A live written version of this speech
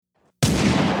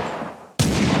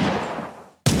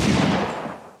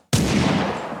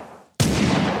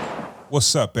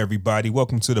What's up, everybody?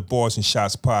 Welcome to the Bars and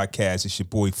Shots podcast. It's your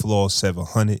boy Flaw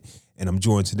 700, and I'm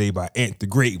joined today by Ant the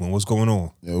Great One. What's going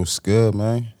on? Yo, what's good,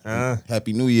 man?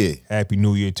 Happy New Year. Happy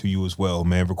New Year to you as well,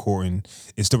 man. Recording.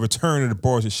 It's the return of the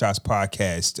Bars and Shots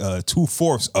podcast.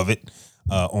 2/4 of it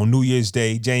on New Year's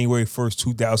Day, January 1st,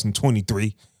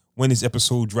 2023. When this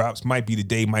episode drops, might be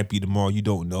today, might be tomorrow. You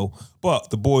don't know. But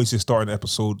the boys just started an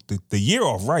episode, the year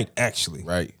off right, actually.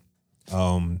 Right.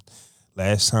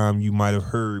 Last time you might have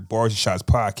heard Bars and Shots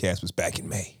podcast was back in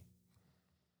May.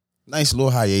 Nice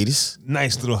little hiatus.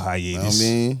 Nice little hiatus. I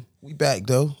mean, we back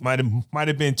though. Might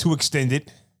have been too extended.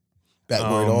 Back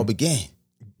where it all began.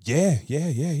 Yeah.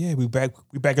 We back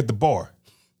at the bar.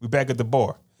 We back at the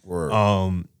bar. Word.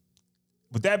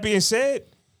 With that being said,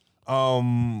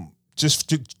 just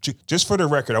for the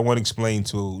record, I want to explain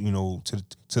to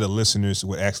the listeners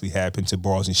what actually happened to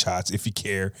Bars and Shots, if you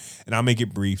care, and I'll make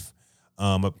it brief.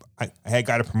 I had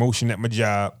got a promotion at my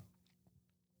job,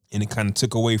 and it kind of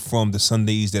took away from the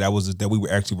Sundays that we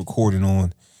were actually recording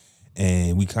on,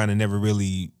 and we kind of never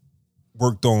really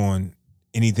worked on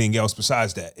anything else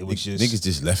besides that. It was just niggas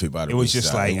just left it by the way. It was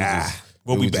just like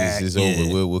we'll be back. It's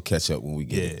over. We'll catch up when we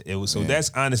get it. It was so that's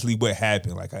honestly what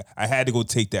happened. Like I had to go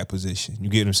take that position. You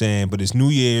get what I'm saying? But it's New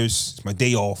Year's, it's my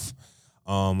day off,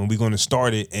 and we're going to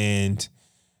start it. And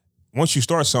once you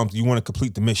start something, you want to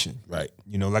complete the mission. Right.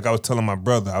 You know, like I was telling my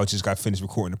brother, I just got finished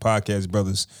recording the podcast,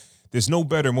 brothers. There's no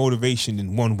better motivation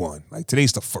than 1/1. Like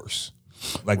today's the first.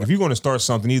 Like if you're going to start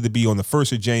something, either be on the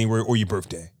 1st of January or your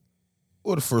birthday.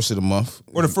 Or the first of the month.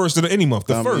 Or the first of any month.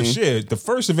 The first, the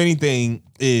first of anything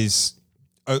is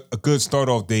a good start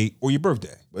off date or your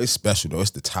birthday. But it's special though.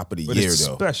 It's the top of the But year it's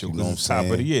though. Special You know because what it's I'm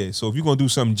top of the year. So if you're going to do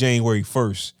something January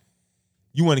 1st,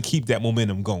 you want to keep that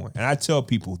momentum going. And I tell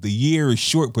people the year is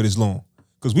short, but it's long.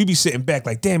 Because we be sitting back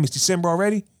like, damn, it's December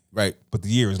already? Right. But the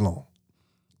year is long.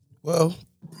 Well,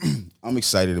 I'm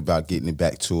excited about getting it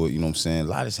back to it. You know what I'm saying? A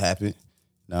lot has happened.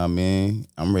 Know what I mean?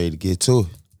 I'm ready to get to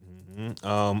it.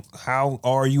 How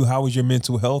are you? How is your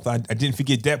mental health? I didn't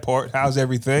forget that part. How's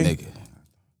everything? Nigga.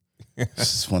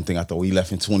 This is one thing I thought we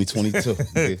left in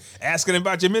 2022. Asking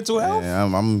about your mental health? Yeah,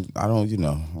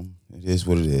 it is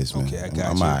what it is, man. Okay, I got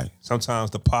I'm you. all right.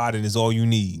 Sometimes the podding is all you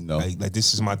need. No. Like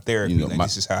this is my therapy.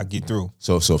 This is how I get through.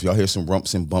 So if y'all hear some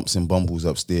rumps and bumps and bumbles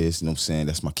upstairs, you know what I'm saying?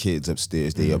 That's my kids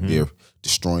upstairs. They up there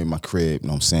destroying my crib, you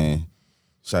know what I'm saying?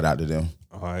 Shout out to them.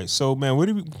 All right. So, man, where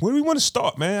do we want to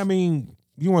start, man? I mean,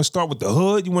 you want to start with the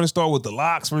hood? You want to start with the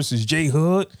Locks versus J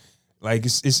Hood? Like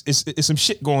it's some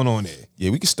shit going on there.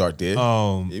 Yeah, we can start there.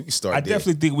 We can start I there.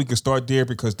 definitely think we can start there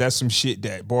because that's some shit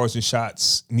that Bars and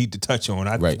Shots need to touch on.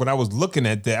 When I was looking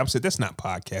at that, I said, that's not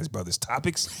Podcast Brothers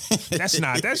topics. That's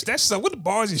not. That's what the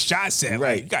Bars and Shots said.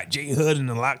 Right. Like, you got J Hood and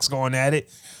the Locks going at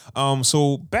it.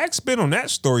 So backspin on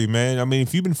that story, man. I mean,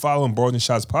 if you've been following Bars and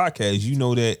Shots podcast, you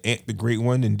know that Ant the Great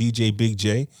One and DJ Big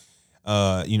J,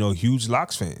 huge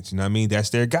Locks fans. You know what I mean?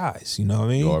 That's their guys. You know what I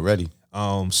mean? You already.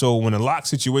 So when a lock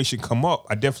situation come up,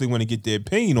 I definitely want to get their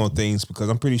opinion on things because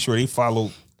I'm pretty sure they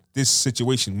follow this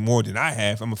situation more than I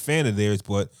have. I'm a fan of theirs,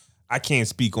 but I can't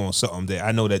speak on something that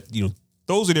I know that,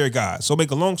 those are their guys. So make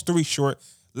a long story short,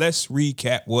 let's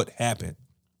recap what happened.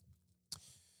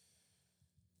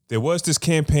 There was this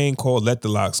campaign called Let the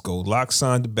Locks Go. Locks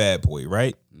signed the Bad Boy,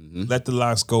 right? Mm-hmm. Let the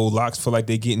Locks Go. Locks feel like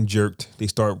they're getting jerked. They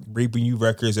start raping you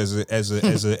records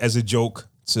as a joke.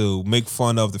 To make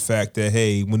fun of the fact that,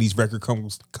 hey, when these record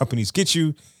companies get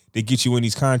you, they get you in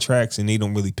these contracts and they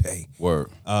don't really pay.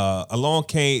 Word. Along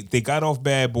came, they got off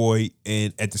Bad Boy,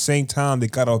 and at the same time they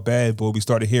got off Bad Boy, we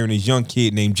started hearing this young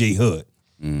kid named J Hood.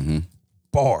 Mm-hmm.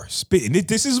 Bars, spitting.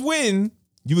 This is when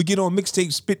you would get on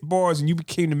mixtape, spit bars, and you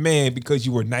became the man because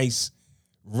you were nice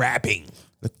rapping.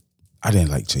 I didn't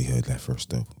like J Hood at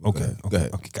first, though. Okay, Go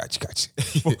ahead. Got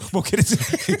you. We'll get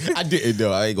it. I didn't,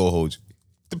 though. I ain't gonna hold you.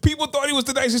 The people thought he was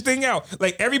the nicest thing out.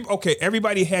 Like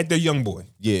everybody had their young boy.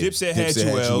 Yeah, Dipset had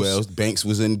Jewels. Banks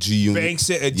was in G Unit. Banks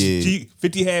had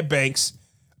 50 had Banks.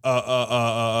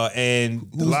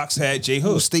 And the Locks had J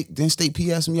Hood. State P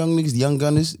had some young niggas, Young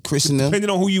Gunners, Chris and them. Depending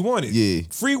on who you wanted. Yeah.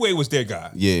 Freeway was their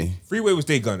guy. Yeah. Freeway was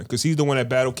their gunner because he's the one that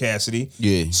battled Cassidy.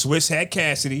 Yeah. Swiss had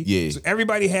Cassidy. Yeah. So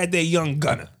everybody had their young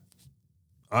gunner.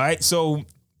 All right, so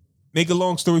make a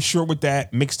long story short with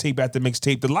that, mixtape after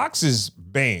mixtape, the Locks is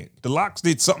banned. The Locks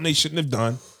did something they shouldn't have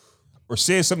done or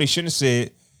said something they shouldn't have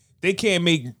said. They can't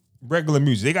make regular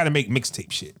music. They got to make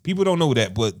mixtape shit. People don't know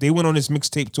that, but they went on this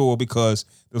mixtape tour because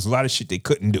there's a lot of shit they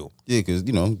couldn't do. Yeah, because,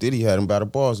 Diddy had them by the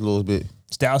bars a little bit.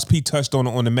 Styles P touched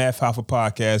on the Math Hoffa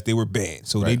podcast. They were banned.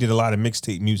 So they did a lot of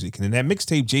mixtape music. And in that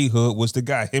mixtape, J Hood was the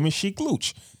guy, him and Sheek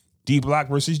Louch. D Block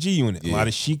versus G Unit. Yeah. A lot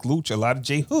of Sheek Louch, a lot of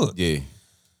J Hood. Yeah.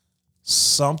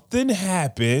 something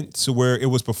happened to where it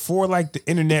was before like the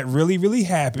internet really, really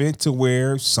happened to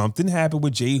where something happened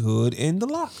with J Hood and the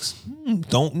Lox.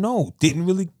 Don't know. Didn't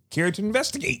really care to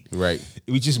investigate. Right.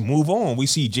 We just move on. We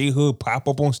see J Hood pop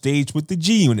up on stage with the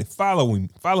G Unit. Follow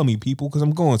me, people, because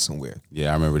I'm going somewhere. Yeah,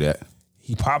 I remember that.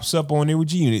 He pops up on there with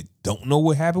G Unit. Don't know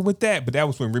what happened with that, but that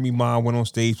was when Remy Ma went on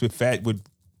stage with 50.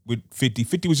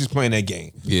 50 was just playing that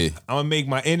game. Yeah. I'm gonna make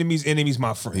my enemies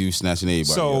my friends. He was snatching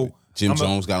everybody. So, up. Jim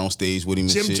Jones got on stage with him.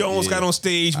 And Jim shit. Jones got on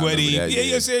stage with him. That,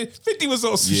 yeah, said 50 was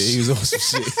on some Yeah, shit. he was on some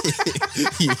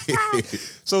shit. Yeah.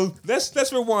 So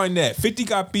let's rewind that. 50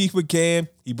 got beef with Cam.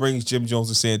 He brings Jim Jones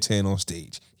and Santana on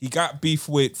stage. He got beef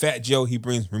with Fat Joe. He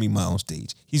brings Remy Ma on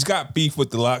stage. He's got beef with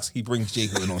the Lox. He brings J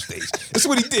Hood on stage. That's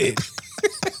what he did.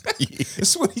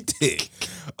 That's what he did.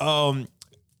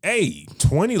 Hey,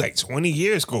 20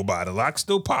 years go by. The Lox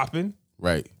still popping.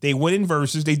 Right. They winning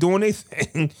verses. They doing their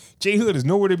thing. J Hood is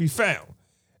nowhere to be found.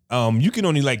 You can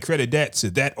only like credit that to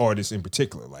that artist in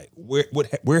particular. Like,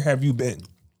 where have you been?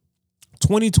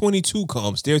 2022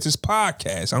 comes. There's this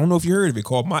podcast. I don't know if you heard of it,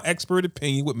 called My Expert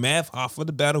Opinion with Mav Hoffa,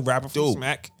 the battle rapper from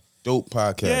Smack. Dope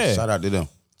podcast. Yeah. Shout out to them.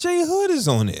 J Hood is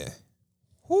on there.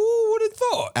 Who would have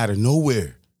thought? Out of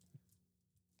nowhere.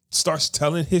 Starts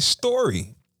telling his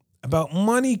story about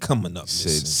money coming up.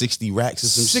 Said missing. 60 racks or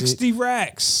some 60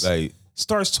 racks. Like,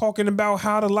 starts talking about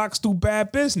how the Lox do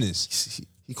bad business.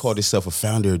 he called himself a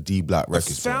founder of D Block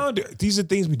Records. Founder. These are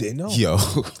things we didn't know. Yo.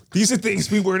 These are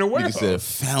things we weren't aware He of. said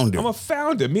founder. I'm a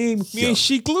founder. Me and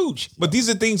Sheik Luch. But these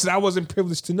are things that I wasn't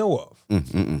privileged to know of.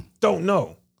 Don't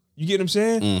know. You get what I'm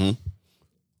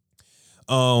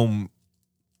saying?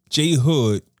 J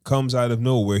Hood comes out of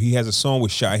nowhere. He has a song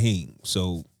with Shaheem.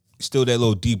 So still that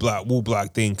little D Block, Woo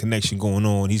Block thing connection going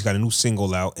on. He's got a new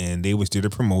single out and they was there to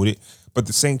promote it. But at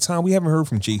the same time, we haven't heard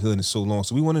from J Hood in so long.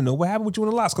 So we want to know what happened with you in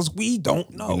the Lox because we don't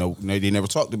know. You know, they never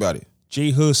talked about it.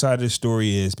 J Hood's side of the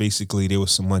story is basically there was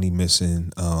some money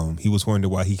missing. He was wondering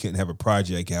why he couldn't have a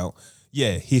project out.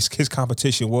 Yeah, his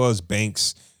competition was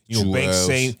Banks. You know, Banks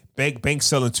saying Banks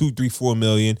selling 2, 3, 4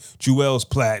 million. Jewel's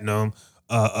platinum.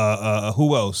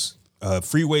 Who else?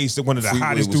 Freeway's one of the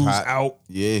hottest dudes out.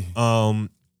 Yeah.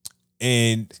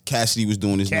 And Cassidy was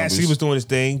doing his Cassidy numbers. was doing his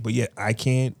thing, but yet I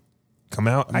can't come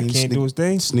out. I can't do his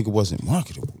thing. This nigga wasn't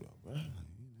marketable though, right?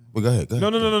 But go ahead.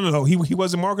 No. He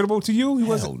wasn't marketable to you? He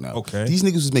wasn't? No. Okay. These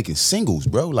niggas was making singles,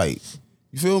 bro. Like,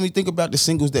 you feel me? Think about the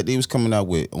singles that they was coming out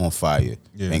with on Fire.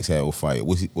 Yeah. Banks had on Fire.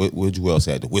 What you else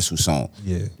had? The Whistle song.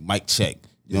 Yeah. Mic Check.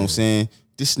 You know what I'm saying?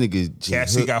 This nigga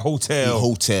Cassidy got Hotel.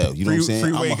 Hotel. You know what I'm saying?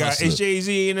 Freeway I'm a got hustler. it's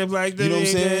Jay-Z and it's like You know what I'm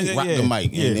saying? Rock the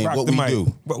mic. And then what we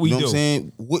do. What we you know do.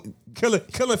 what I'm saying?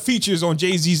 Killer features on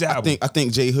Jay-Z's album. I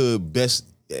think J Hood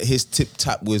his tip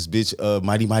top was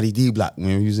Mighty Mighty D Block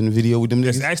when he was in the video with them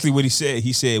niggas. That's actually what he said.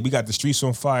 He said we got the streets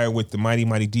on fire with the Mighty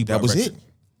Mighty D Block. That was record. it.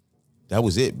 That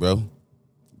was it, bro.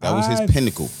 That was his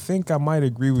pinnacle. I think I might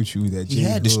agree with you that He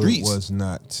had the J-Hood streets. was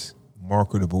not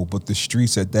marketable, but the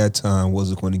streets at that time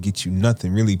wasn't going to get you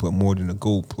nothing really but more than a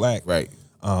gold plaque. Right.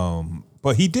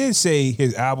 But he did say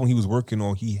his album he was working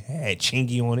on, he had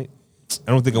Chingy on it.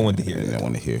 I don't think I wanted to hear that. I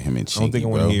want to hear him and Chingy, I don't think I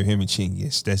want to hear him and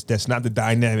Chingy. That's not the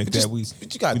dynamic that we.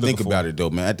 But you got to think about it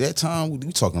though, man. At that time,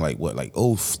 we talking like what, like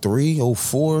 03,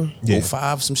 04,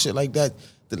 05, some shit like that.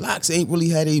 The Lox ain't really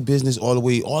had a business all the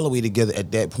way together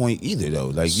at that point either, though.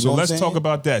 Like, you know what I'm saying? Let's talk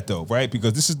about that though, right?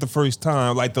 Because this is the first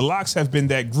time, like the Lox have been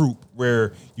that group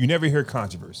where you never hear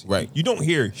controversy. Right. You don't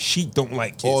hear Sheik don't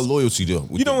like kids. All loyalty though.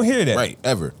 You don't hear that. Right,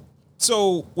 ever.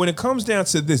 So when it comes down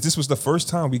to this was the first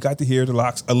time we got to hear the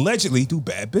Lox allegedly do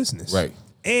bad business. Right.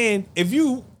 And if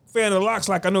you fan of the Lox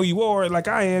like I know you are, like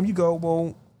I am, you go,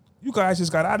 well, you guys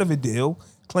just got out of a deal,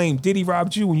 claim Diddy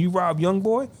robbed you when you robbed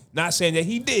Youngboy. Not saying that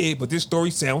he did, but this story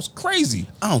sounds crazy.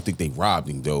 I don't think they robbed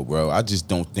him though, bro. I just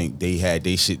don't think they had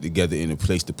their shit together in a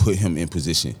place to put him in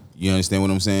position. You understand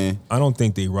what I'm saying? I don't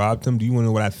think they robbed him. Do you want to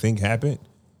know what I think happened?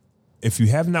 If you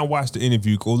have not watched the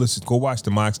interview, go watch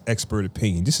the My Expert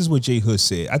Opinion. This is what J Hood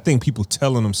said. I think people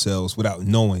telling themselves without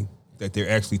knowing that they're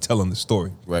actually telling the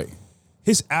story. Right.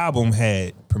 His album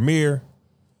had Premier,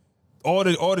 all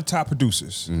the top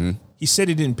producers. Mm-hmm. He said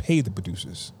he didn't pay the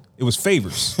producers. It was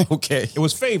favors. Okay. It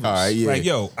was favors. All right, yeah. Like,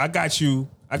 yo, I got you.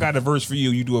 I got a verse for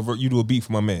you. You do a beat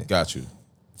for my man. Got you.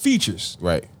 Features.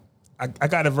 Right. I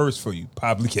got a verse for you.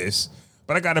 Probably Kiss.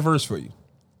 But I got a verse for you.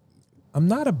 I'm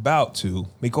not about to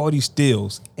make all these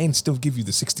deals and still give you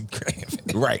the 60 grand.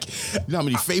 Right. You know how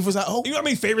many favors I owe? You know how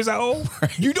many favors I owe?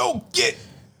 You don't get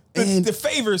the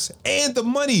favors and the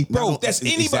money, bro. That's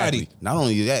anybody. Exactly. Not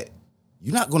only that,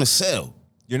 you're not gonna sell.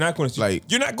 You're not going to Like,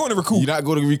 you're not going to recoup. You're not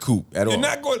going to recoup at all. You're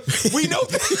not going. We know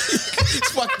that.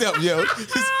 It's fucked up, yo.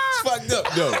 It's fucked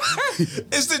up, yo.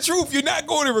 It's the truth. You're not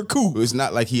going to recoup. It's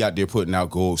not like he out there putting out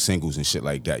gold singles and shit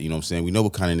like that. You know what I'm saying? We know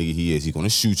what kind of nigga he is. He's gonna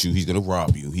shoot you. He's gonna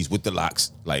rob you. He's with the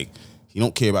locks. Like, he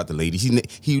don't care about the ladies.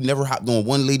 He never hopped on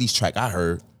one ladies track I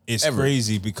heard. It's ever.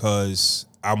 crazy because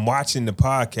I'm watching the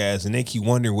podcast and they keep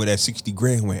wondering where that 60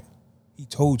 grand went. He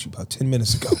told you about 10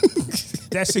 minutes ago.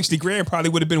 That 60 grand probably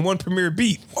would have been one premiere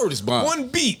beat. Or this bomb. One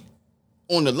beat.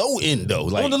 On the low end though.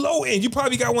 Like, On the low end, you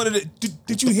probably got one of the.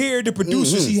 Did you hear the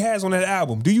producers he has on that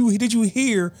album? Did you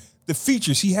hear the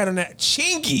features he had on that?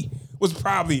 Chingy was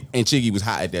probably. And Chingy was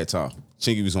hot at that time.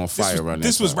 Chingy was on fire around that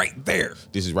This was time. right there.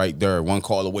 This is right there. One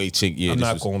call away, Chingy. Yeah, I'm this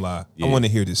not was, gonna lie. yeah. I want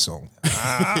to hear this song.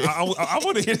 I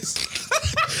want to hear this.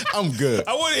 I'm good.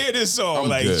 I want to hear this song. I'm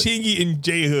like good. Chingy and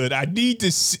J Hood. I need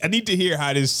to hear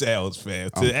how this sounds, fam.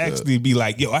 To actually be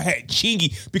like, yo, I had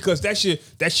Chingy because that's your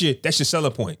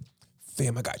selling point.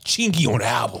 Fam, I got Chingy on the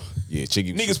album. Yeah,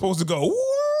 Chingy. Niggas supposed to go,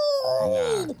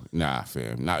 woo! Nah,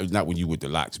 fam. Not when you with the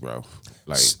locks, bro.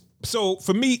 Like, So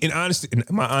for me, in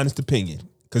my honest opinion,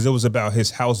 because it was about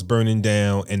his house burning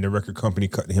down and the record company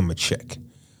cutting him a check.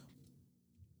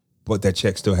 But that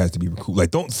check still has to be recouped.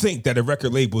 Like, don't think that a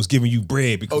record label is giving you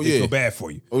bread because they feel bad for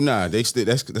you. Oh nah, that's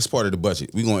part of the budget.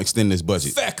 We gonna extend this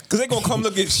budget. Fact, because they gonna come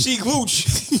look at Sheik Luch,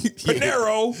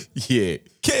 Panero, Yeah,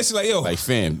 Kiss, like, yo, like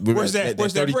fam. Where's that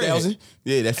 30,000?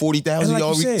 Yeah, that and 40,000. like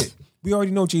Y'all you said, we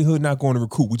already know J Hood not going to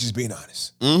recoup. We're just being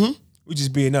honest. Mm-hmm. We're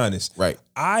just being honest. Right.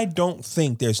 I don't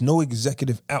think there's no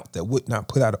executive out that would not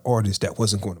put out an artist that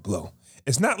wasn't going to blow.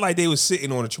 It's not like they was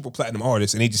sitting on a triple platinum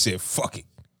artist and they just said, fuck it.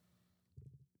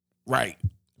 right.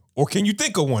 Or can you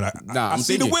think of one? I I'm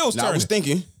see thinking. the wheels I turning. was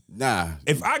thinking. Nah.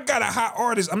 If I got a hot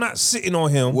artist, I'm not sitting on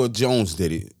him. Well, Jones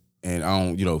did it, and I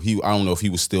don't know if he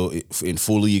was still in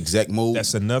fully exec mode.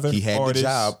 That's another He had artist. the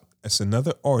job. That's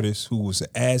another artist who was an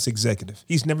as executive.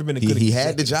 He's never been a good He executive.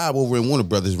 had the job over in Warner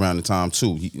Brothers around the time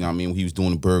too. You know what I mean? When he was doing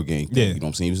the Bird Gang thing. Yeah. You know what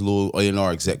I'm saying? He was a little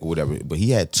A&R exec or whatever. But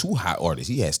he had two hot artists.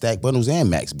 He had Stack Bundles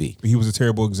and Max B. He was a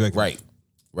terrible executive.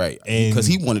 Right. And- Because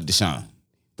he wanted to shine.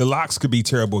 The Locks could be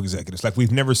terrible executives. Like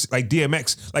we've never, like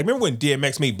DMX. Like remember when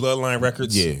DMX made Bloodline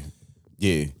Records?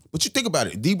 Yeah. But you think about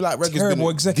it. D-Block Records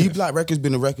Terrible executive. D-Block Records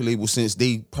been a record label since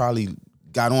they probably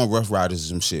got on Rough Riders or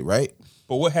some shit, right?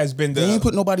 But what has been They ain't the?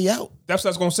 put nobody out. That's what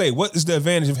I was gonna say. What is the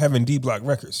advantage of having D Block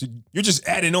Records? You're just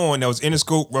adding on that was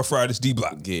Interscope, Rough Riders, D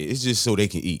Block. Yeah, it's just so they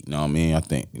can eat. You know what I mean? I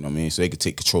think, you know what I mean? So they could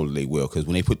take control of their will. Because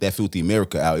when they put that Filthy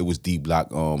America out, it was D-Block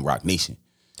Rock Nation.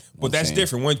 But that's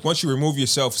different. Once you remove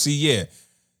yourself,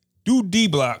 do D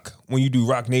Block when you do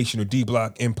Rock Nation or D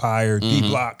Block Empire, D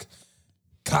Block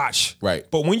Koch. Right.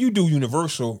 But when you do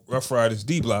Universal, Rough Riders,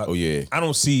 D Block, Oh, yeah. I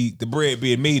don't see the bread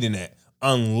being made in that.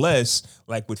 Unless,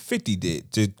 like what 50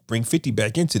 did, to bring 50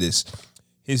 back into this.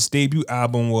 His debut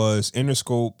album was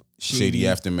Interscope, Shady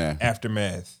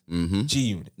Aftermath. G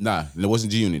Unit. Nah, it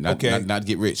wasn't G-Unit. Not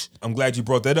Get Rich. I'm glad you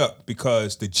brought that up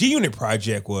because the G Unit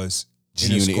project was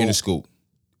G-Unit Interscope.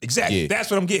 Exactly. Yeah.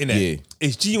 That's what I'm getting at. Yeah.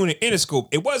 It's G Unit Interscope.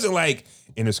 It wasn't like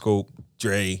Interscope,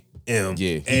 Dre, M.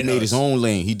 Yeah, he and made us. his own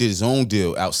lane. He did his own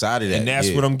deal outside of that. And that's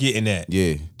yeah. what I'm getting at.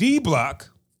 Yeah. D Block,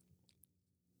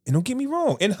 and don't get me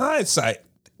wrong, in hindsight,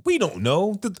 we don't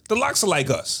know. The Locks are like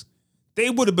us. They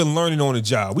would have been learning on the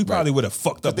job. We probably would have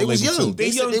fucked up. They the was label young. Too. They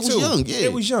They said young they was too. young, yeah. They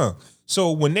was young.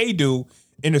 So when they do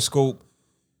Interscope,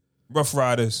 Rough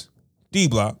Riders, D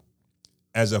Block,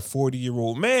 as a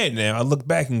 40-year-old man now, I look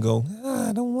back and go,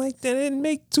 I don't like that. It didn't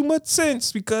make too much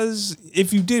sense because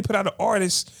if you did put out an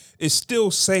artist, it's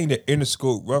still saying that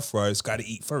Interscope, Rough Riders got to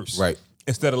eat first. Right.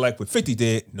 Instead of like what 50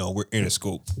 did, no, we're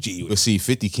Interscope, G. But see,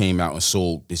 50 came out and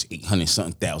sold this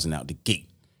 800-something thousand out the gate.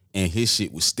 And his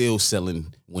shit was still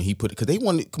selling when he put it. Because they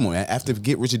wanted, come on, after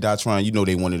Get Rich or Die Trying, you know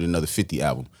they wanted another 50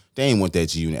 album. They ain't want that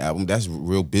G-Unit album. That's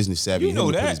real business savvy. You know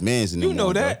Him to that. Put his mans in You them know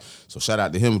on, that. though. So shout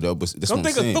out to him, though. But that's Don't what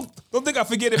I'm saying. don't think I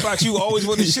forget about you always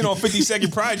wanting to shit on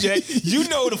 50-second project. You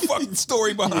know the fucking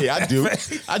story behind Yeah, I that, do. man.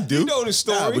 I do. You know the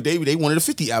story. Nah, but they wanted a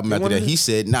 50 album after wanted that. He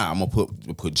said, nah, I'm gonna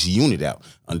put G-Unit out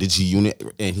under G-Unit,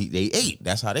 and they ate.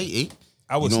 That's how they ate.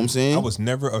 You know what I'm saying? I was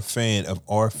never a fan of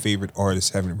our favorite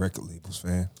artists having record labels,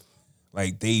 man.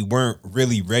 Like they weren't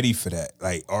really ready for that.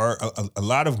 Like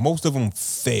most of them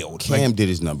failed. Cam Like, did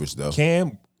his numbers though.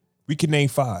 Cam, we could name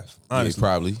 5. Honestly,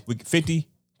 probably. 50,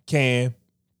 Cam.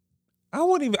 I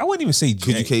wouldn't even say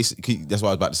Jay. That's what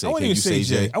I was about to say. I wouldn't Can even you say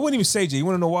say Jay. I wouldn't even say Jay. You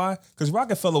want to know why? Because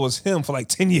Rockefeller was him for like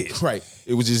 10 years. Right.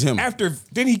 It was just him.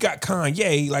 Then he got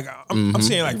Kanye. Like I'm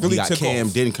saying, like really he got took Cam,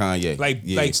 off. then Kanye.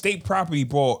 Like State Property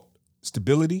brought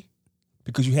stability,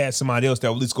 because you had somebody else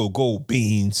that would let's go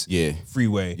Beans, Yeah.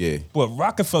 Freeway. Yeah. But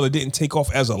Rockefeller didn't take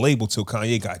off as a label till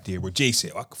Kanye got there, where Jay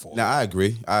said, Rockefeller. Now I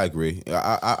agree.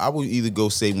 I would either go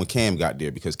say when Cam got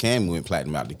there because Cam went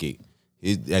platinum out the gate.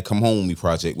 That Come Home With Me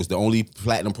project was the only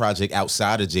platinum project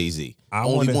outside of Jay-Z.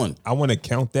 Only one. I want to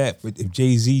count that, but if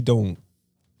Jay-Z don't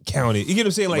count it, you get what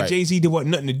I'm saying? Like Right. Jay-Z did what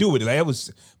nothing to do with it. Like that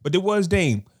was, but there was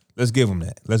Dame. Let's give him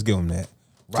that. 'Cause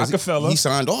Rockefeller, he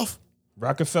signed off.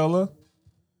 Rockefeller,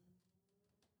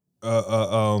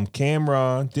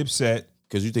 Cameron, Dipset.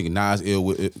 Because you think Nas ill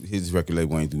with his record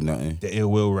label ain't do nothing. The Ill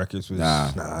Will Records was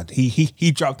Nah.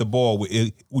 He dropped the ball with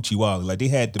Uchiwali. Like they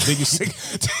had the biggest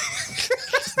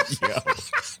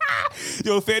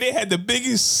Yo, fam, they had the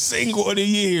biggest single of the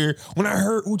year. When I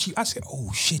heard Uchi, I said,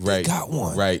 "Oh shit, they got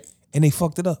one." Right. And they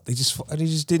fucked it up. They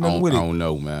just did nothing with it. I don't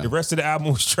know, man. The rest of the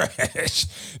album was trash.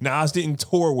 Nas didn't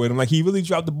tour with him. Like he really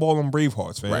dropped the ball on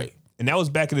Bravehearts, man. Right. And that was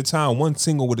back in the time one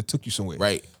single would have took you somewhere.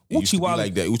 Right. It used to be Uchiwali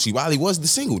like that. Uchiwali was the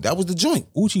single. That was the joint.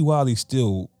 Uchiwali's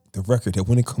still the record that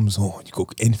when it comes on, you go,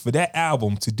 and for that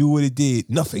album to do what it did,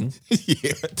 nothing.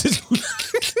 Yeah.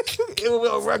 Ill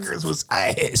Will Records was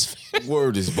ass.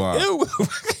 Word is bomb.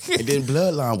 And then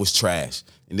Bloodline was trash.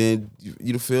 And then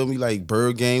you feel me? Like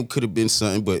Bird Game could have been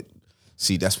something, but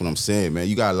see, that's what I'm saying, man.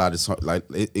 You got a lot of like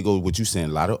it goes what you saying.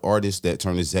 A lot of artists that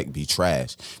turn to Zek be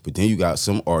trash, but then you got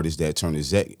some artists that turn to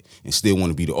Zek and still want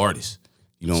to be the artist.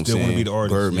 You know what I'm saying? Still wanna be the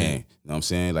artist, Birdman. yeah. You know what I'm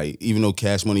saying? Like even though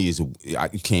Cash Money is, you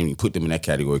can't even put them in that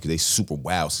category because they super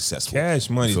wild successful. Cash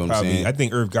Money You feel what I'm probably. saying? I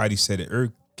think Irv Gotti said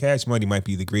it. Cash Money might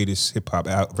be the greatest hip hop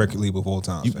record label of all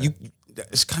time.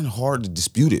 It's kind of hard to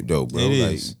dispute it though, bro. It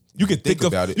Like, is. You could think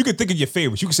about of it. you could think of your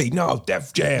favorites. You could say no,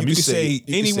 Def Jam. You could say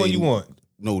anyone you want.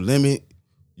 No Limit.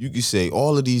 You could say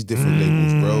all of these different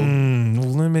labels, bro. No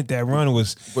Limit. That run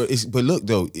was But look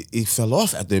though, it fell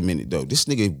off after a minute though. This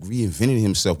nigga reinvented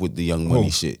himself with the Young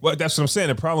Money shit. Well, that's what I'm saying.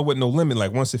 The problem with No Limit,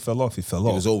 like once it fell off, it fell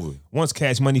off. It was over. Once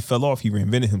Cash Money fell off, he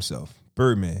reinvented himself.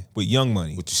 Birdman with Young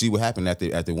Money. But you see what happened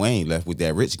after Wayne left with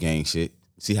that Rich Gang shit.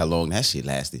 See how long that shit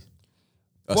lasted.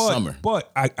 Summer.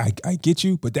 But I get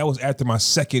you, but that was after my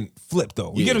second flip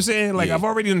though. You get what I'm saying? Like Yeah. I've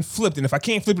already done flipped, and if I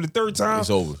can't flip it the third time, It's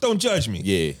over. Don't judge me.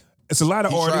 Yeah. It's a lot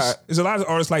of He artists. tried. There's a lot of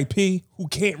artists like P who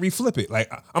can't reflip it. Like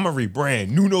I'm gonna rebrand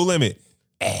New No Limit.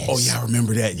 Ass. Oh yeah, I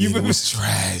remember that. Yeah, it was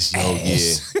trash, yo. Yeah.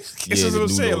 This is what the I'm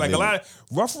saying. Nuno Like a Limit. lot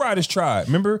of Rough Riders tried.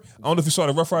 Remember? I don't know if you saw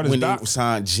the Rough Riders when doc. they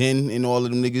signed Jin and all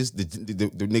of them niggas, the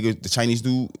nigga, the Chinese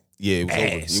dude. Yeah, it was over.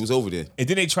 Ass. It was over there. And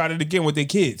then they tried it again with their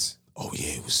kids. Oh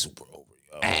yeah, it was super over.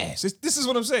 Yo. Ass. This is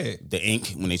what I'm saying. The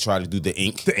Ink, when they tried to do the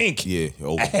Ink. The Ink. Yeah,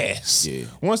 over. Ass. Yeah.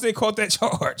 Once they caught that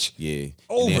charge. Yeah.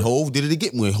 Over. And then Hove did it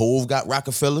again. When Hove got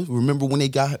Rockefeller, remember when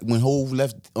Hove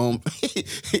left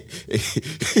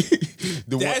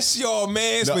That's y'all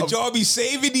mans, No, but y'all be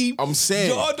saving him. I'm saying.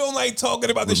 Y'all don't like talking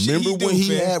about the shit Remember he do, when he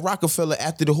fam. had Rockefeller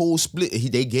after the whole split?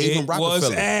 They gave him It Rockefeller.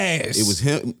 was ass. It was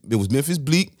him. It was Memphis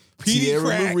Bleak, Petey Tierra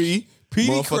Crack, Marie,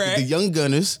 Petey motherfucker, Crack. the Young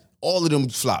Gunners. All of them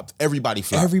flopped. Everybody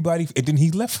flopped. Everybody, and then he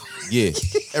left. Yeah,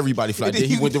 everybody flopped. Then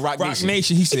he went to Rock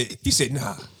Nation. He said,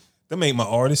 nah, them ain't my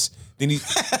artists. Then he,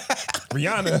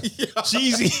 Rihanna,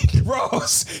 Jeezy,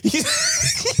 Ross.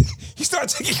 He started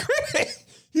taking credit.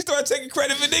 He started taking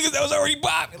credit for niggas that was already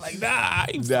popping. Like, nah, I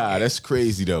ain't Nah, that's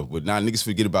crazy though. But nah, niggas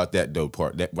forget about that though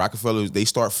part. That Rockefeller, they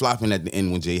start flopping at the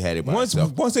end when Jay had it by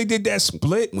himself. once they did that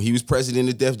split, When he was president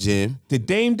of Def Jam, the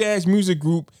Dame Dash Music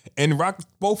Group and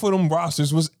both of them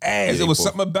rosters was ass. Yeah, It was both.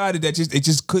 something about it that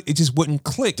just wouldn't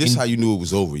click. this And how you knew it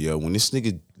was over, yo. When this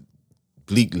nigga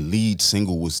Bleak lead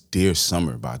single was Dear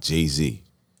Summer by Jay-Z.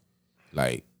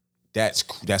 Like,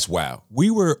 that's wild.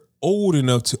 we were old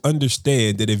enough to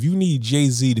understand that if you need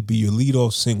Jay-Z to be your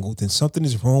lead-off single, then something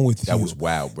is wrong with you. That was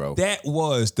wild, bro. That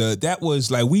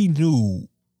was like, we knew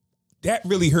that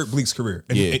really hurt Bleak's career.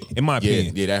 In my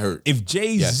opinion. Yeah, that hurt. If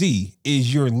Jay-Z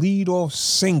is your lead-off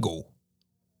single,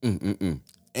 And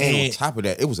on top of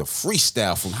that, it was a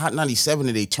freestyle from Hot 97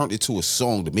 and they turned it to a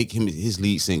song to make him his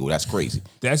lead single. That's crazy.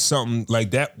 that's something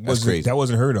like that crazy.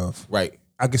 wasn't heard of. Right.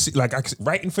 I could see,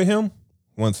 writing for him,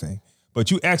 one thing, but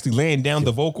you actually laying down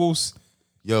the vocals.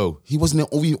 Yo, he wasn't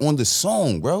even on the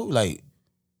song, bro. Like,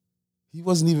 he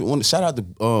wasn't even on the shout out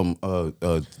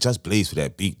to Just Blaze for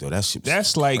that beat though. That shit was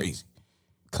That's like crazy.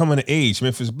 coming of age,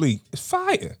 Memphis Bleak. It's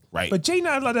fire. Right. But Jay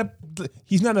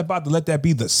he's not about to let that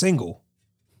be the single.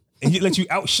 And let you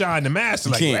outshine the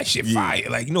master. Like, can't. that shit Yeah. fire.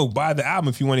 Like, buy the album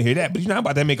if you want to hear that. But you're not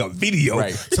about to make a video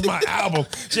Right. to my album.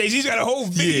 Jay-Z's got a whole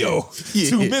video Yeah.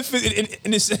 to Memphis.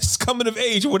 And it's coming of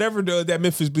age or whatever that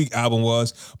Memphis Bleak album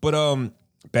was. But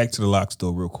back to the Locks, though,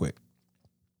 real quick.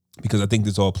 Because I think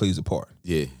this all plays a part.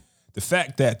 Yeah. the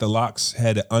fact that the Locks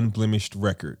had an unblemished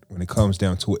record when it comes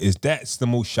down to it that's the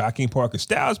most shocking part. Because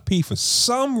Styles P, for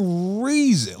some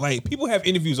reason, like people have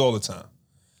interviews all the time.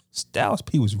 Styles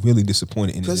P was really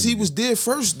disappointed in because he was there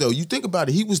first though. You think about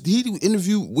it, he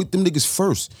interviewed with them niggas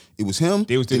first. It was him.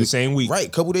 They was there the same week, right? A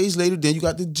couple days later, then you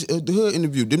got the Hood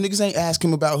interview. Them niggas ain't ask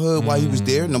him about Hood while he was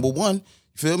there. Number one, you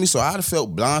feel me? So I'd have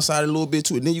felt blindsided a little bit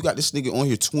too. And then you got this nigga on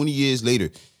here 20 years later,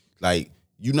 like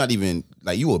you not even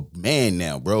like you a man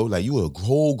now, bro. Like you a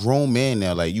whole grown man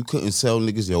now. Like you couldn't tell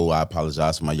niggas, yo, I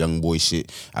apologize for my young boy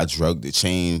shit. I drugged the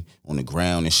chain on the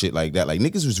ground and shit like that. Like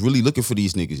niggas was really looking for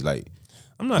these niggas, like.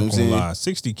 I'm not gonna lie,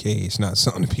 $60K is not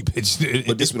something to be bitched.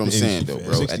 But this is what I'm saying though,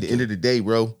 bro. 60K. At the end of the day,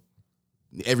 bro,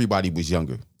 everybody was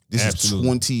younger. This is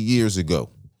 20 years ago.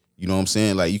 You know what I'm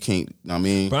saying? Like you can't. I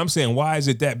mean, but I'm saying, why is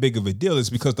it that big of a deal? It's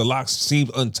because the Locks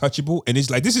seemed untouchable, and it's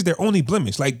like this is their only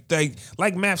blemish. Like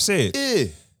Math said, yeah.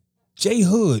 J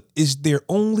Hood is their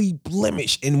only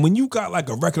blemish, and when you got like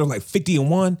a record of like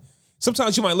 50-1.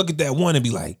 Sometimes you might look at that one and be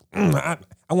like, I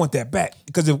want that back.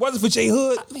 Because if it wasn't for J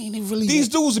Hood, I mean, it really, these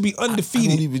dudes would be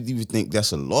undefeated. I don't even think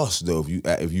that's a loss though.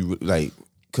 If you like,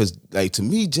 because like to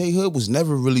me, J Hood was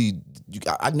never really.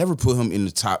 I never put him in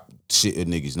the top shit of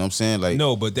niggas. You know what I'm saying? Like,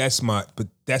 no, but that's my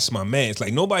man. It's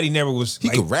like nobody never was. He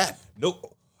like, could rap. No,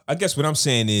 I guess what I'm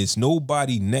saying is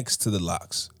nobody next to the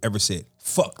Locks ever said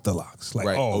fuck the Locks. Like,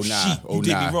 right. Shit, you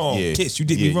did me wrong. Yeah. Kiss, you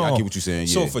did me wrong. I get what you're saying.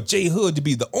 Yeah. So for J Hood to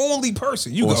be the only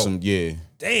person, you awesome, go,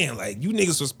 damn, like you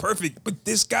niggas was perfect. But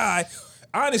this guy,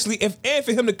 honestly, and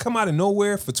for him to come out of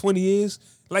nowhere for 20 years,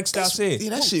 like Styles said,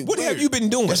 that shit what weird. have you been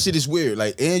doing? That shit is weird.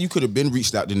 Like, and you could have been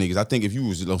reached out to niggas. I think if you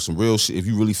was on some real shit, if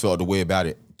you really felt the way about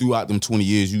it throughout them 20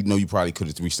 years, you know you probably could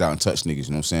have reached out and touched niggas.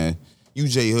 You know what I'm saying? You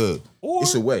J Hood,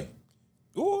 it's a way.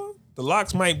 Or the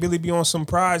Locks might really be on some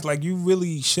prize, like you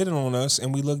really shitting on us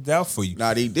and we looked out for you.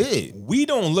 Nah, they did. We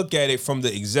don't look at it from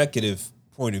the executive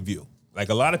point of view. Like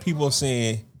a lot of people are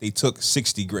saying they took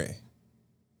 60 grand.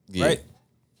 Yeah. Right?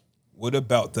 What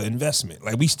about the investment?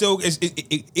 Like we still,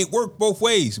 it worked both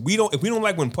ways. If we don't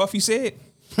like when Puffy said,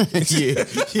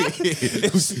 it's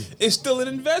still an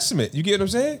investment. You get what I'm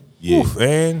saying? Yeah. Oof,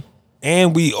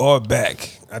 and we are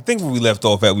back. I think where we left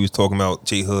off at, we was talking about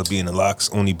J Hood being the Locks'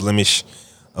 only blemish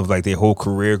of like their whole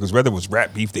career. Because whether it was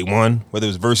rap beef, they won. Whether it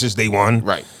was versus, they won.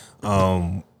 Right.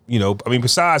 You know, I mean,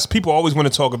 besides, people always want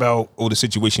to talk about the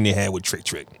situation they had with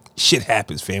Trick. Shit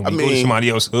happens, fam. When you go to somebody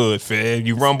else's hood, fam,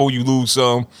 you rumble, you lose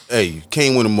some. Hey, you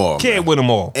can't win them all. Can't win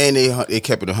them all. And they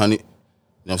kept it 100. You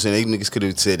know what I'm saying? They niggas could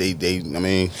have said they. I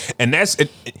mean, and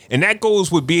that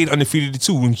goes with being undefeated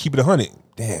too. When you keep it 100,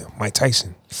 damn, Mike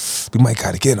Tyson, we might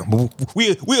gotta get him.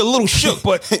 We're a little shook,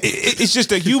 but it's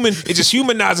just it just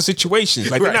humanizing situations.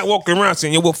 Like they're not walking around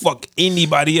saying, "Yo, we'll fuck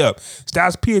anybody up."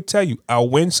 Styles P will tell you, "I'll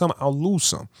win some, I'll lose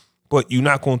some." But you're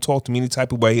not gonna talk to me any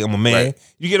type of way. I'm a man. Right.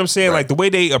 You get what I'm saying? Right. Like the way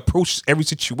they approach every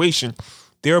situation,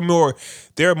 they're more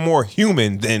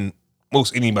human than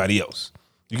most anybody else.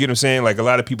 You get what I'm saying? Like a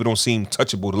lot of people don't seem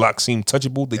touchable. The Locks seem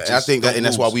touchable. They just I think that, and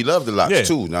that's why we love the Locks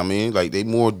too. You know what I mean? Like they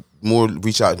more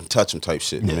reach out and touch them type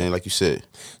shit, man. Like you said.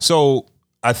 So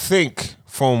I think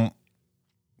from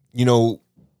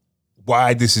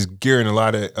why this is gearing a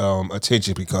lot of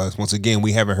attention, because once again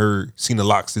we haven't seen the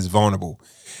Locks this vulnerable,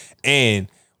 and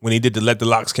when they did the Let the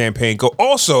Locks campaign go.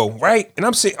 Also, right? And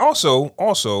I'm saying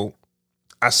also,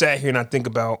 I sat here and I think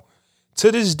about,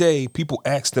 to this day, people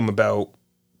ask them about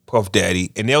Puff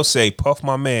Daddy, and they'll say, Puff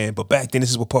my man, but back then this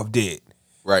is what Puff did.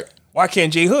 Right. Why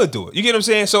can't J Hood do it? You get what I'm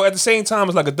saying? So at the same time,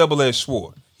 it's like a double-edged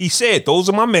sword. He said, those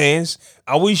are my mans.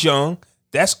 I was young.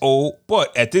 That's old.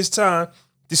 But at this time,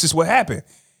 this is what happened.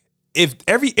 If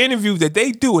every interview that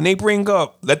they do and they bring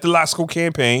up Let the Locks Go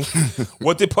campaign,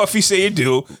 what did Puffy say to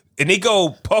do? And they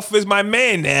go, Puff is my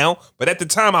man now, but at the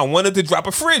time I wanted to drop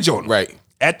a fridge on him. Right.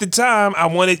 At the time I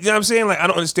wanted, you know what I'm saying? Like I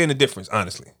don't understand the difference,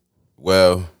 honestly.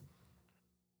 Well,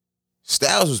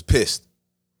 Styles was pissed.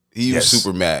 He was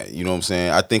super mad. You know what I'm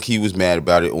saying? I think he was mad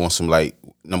about it on some like,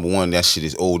 number one, that shit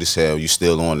is old as hell. You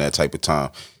still on that type of time.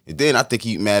 And then I think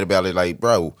he mad about it like,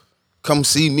 bro, come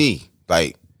see me.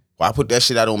 Like, I put that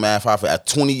shit out on Math Hoffa at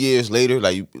 20 years later.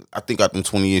 Like, I think after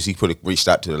 20 years, he could have reached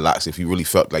out to the Locks if he really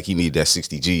felt like he needed that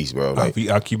 60 G's, bro. Like,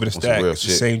 I'll keep it a stack. It's the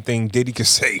same thing Diddy could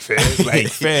say, fam. Like,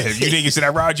 fam, you niggas said I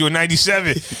robbed you in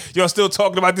 97. Y'all still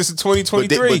talking about this in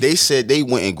 2023. But they said they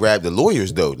went and grabbed the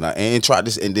lawyers, though, and tried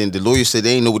this. And then the lawyers said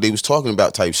they didn't know what they was talking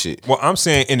about type shit. Well, I'm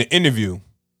saying in the interview,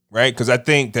 right? Because I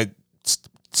think that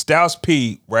Styles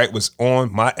P, right, was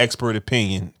on My Expert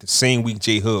Opinion the same week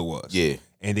J Hood was. Yeah.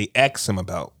 And they asked him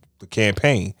about the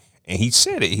campaign, and he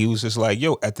said it. He was just like,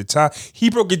 yo, at the time,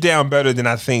 he broke it down better than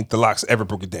I think the Locks ever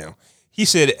broke it down. He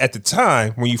said at the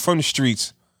time, when you from the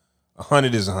streets,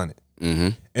 100 is 100. Mm-hmm.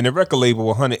 And the record label,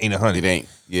 100 ain't 100. It ain't.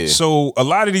 Yeah. So a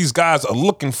lot of these guys are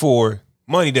looking for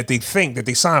money that they think that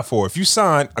they signed for. If you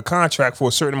sign a contract for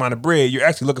a certain amount of bread, you're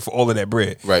actually looking for all of that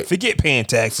bread. Right. Forget paying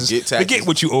taxes. Forget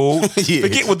what you owed. Yeah.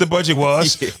 Forget what the budget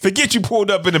was. Yeah. Forget you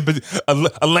pulled up in a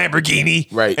Lamborghini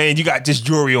Right. and you got this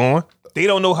jewelry on. They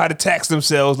don't know how to tax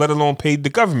themselves, let alone pay the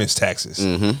government's taxes.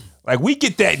 Mm-hmm. Like, we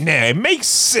get that now. It makes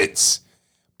sense.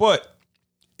 But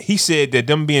he said that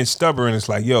them being stubborn is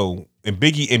like, yo, and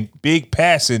Biggie and Big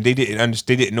passing, they didn't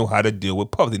understand. They didn't know how to deal with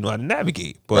Puff. They know how to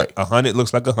navigate. But 100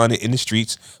 looks like 100 in the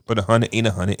streets, but 100 ain't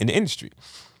 100 in the industry.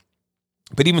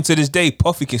 But even to this day,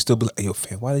 Puffy can still be like, hey, yo,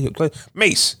 fam, why are you play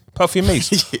Mace? Puffy and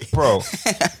Mace. Bro.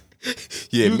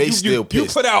 Yeah, Mace still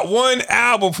pissed. You put out one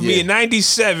album for me in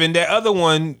 97. That other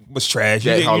one was trash.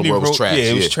 That Harlem World was trash. Yeah,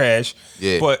 it was trash.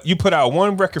 Yeah. But you put out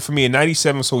one record for me in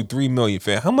 97, sold $3 million,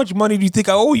 fam. How much money do you think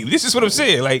I owe you? This is what I'm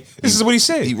saying. Like, this is what he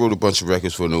said. He wrote a bunch of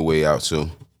records for No Way Out,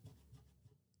 too.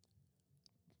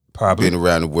 Probably. Been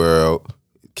around the world.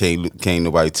 Can't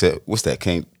nobody tell. What's that?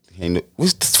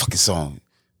 What's this fucking song?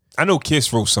 I know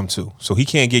Kiss wrote some too. So he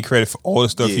can't get credit for all the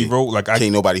stuff he wrote. Like,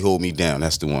 Can't Nobody Hold Me Down.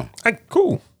 That's the one.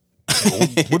 Cool.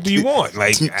 What do you want?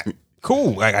 Like,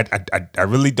 cool. Like, I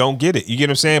really don't get it. You get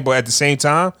what I'm saying? But at the same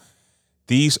time,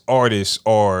 these artists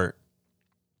are,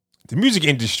 the music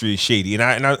industry is shady. And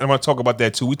I'm going to talk about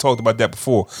that too. We talked about that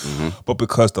before. Mm-hmm. But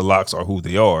because the Lox are who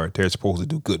they are, they're supposed to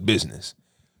do good business.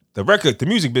 The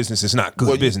music business is not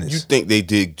good business. You think they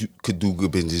could do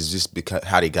good business just because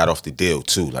how they got off the deal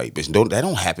too? Like, bitch, that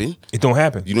don't happen. It don't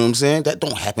happen. You know what I'm saying? That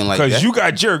don't happen like that. Because you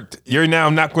got jerked. You're now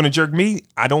not going to jerk me.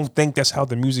 I don't think that's how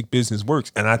the music business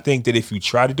works. And I think that if you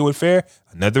try to do it fair,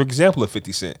 another example of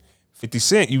 50 Cent. 50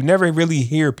 Cent, you never really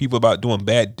hear people about doing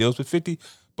bad deals with 50.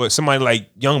 But somebody like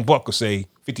Young Buck will say,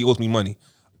 50 owes me money.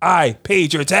 I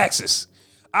paid your taxes.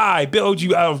 I bailed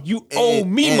you out. You owe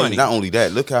me money. Not only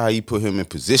that, look how he put him in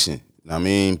position. I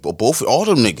mean, all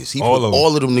them niggas. He put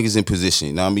all of them niggas in position.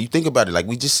 You know what I mean? You think about it, like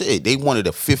we just said, they wanted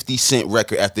a 50 Cent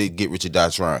record after Get Rich or Die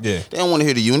Trying. Yeah. They don't want to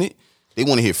hear the unit. They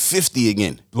want to hear 50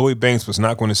 again. Lloyd Banks was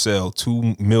not going to sell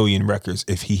 2 million records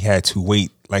if he had to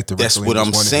wait like the That's what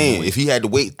I'm saying. If he had to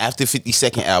wait after 50's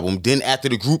second album, then after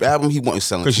the group album, he wasn't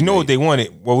selling. Because you know what they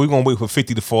wanted? Well, we're going to wait for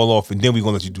 50 to fall off, and then we're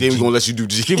going to let you do Then we're going to let you do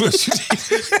G. We're going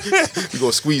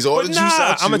to squeeze all the juice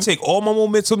out you. I'm going to take all my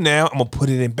momentum now. I'm going to put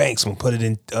it in Banks. I'm going to put it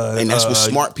in... and that's what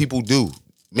smart people do.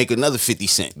 Make another 50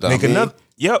 Cent. Make another...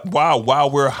 Yep, while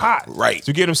we're hot. Right. So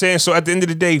you get what I'm saying? So at the end of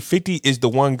the day, 50 is the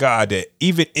one guy that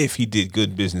even if he did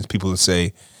good business, people would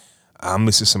say, I'm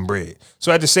missing some bread.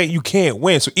 So at the same, you can't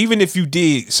win. So even if you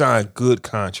did sign good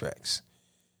contracts,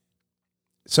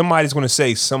 somebody's going to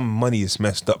say some money is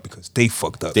messed up because they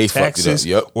fucked up. They fucked it up,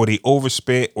 yep. Or they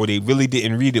overspent, or they really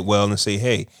didn't read it well and say,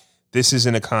 hey, this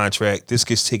isn't a contract. This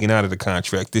gets taken out of the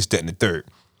contract. This, that, and the third.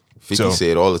 50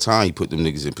 said all the time he put them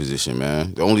niggas in position,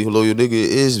 man. The only loyal nigga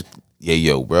is... Yeah,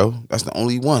 yo, bro. That's the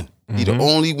only one. He the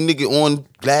only nigga on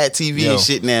Glad TV and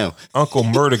shit now. Uncle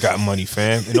Murder got money,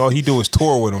 fam. And all he do is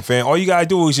tour with him, fam. All you gotta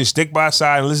do is just stick by his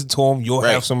side and listen to him. You'll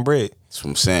have some bread. That's what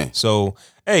I'm saying. So,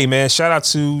 hey, man, shout out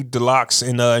to the Lox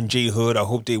and J Hood. I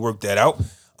hope they work that out.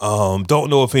 Don't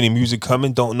know if any music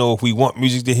coming. Don't know if we want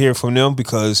music to hear from them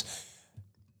because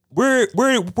we're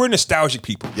nostalgic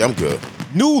people. Yeah, I'm good.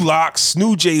 New Lox,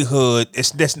 new J Hood.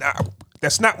 That's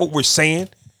not what we're saying.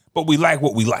 But we like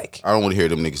what we like. I don't want to hear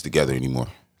them niggas together anymore.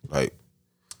 Like,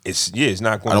 it's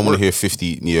not going. I don't want to hear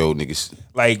 50-year-old niggas.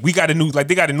 Like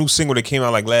they got a new single that came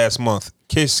out like last month.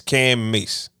 Kiss, Cam,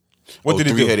 Mace. What did it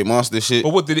do? Three-Headed Monster shit.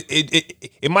 But what did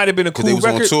it might have been a cool record.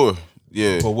 They was on tour.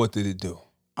 Yeah. But what did it do?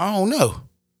 I don't know.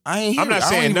 I'm not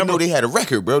saying I don't even know they had a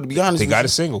record, bro. To be honest, they got a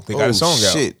single. They got a song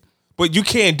out. Shit. But you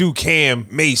can't do Cam,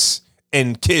 Mace,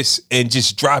 and Kiss and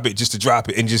just drop it just to drop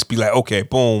it and just be like, okay,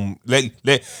 boom, let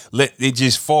it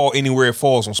just fall anywhere it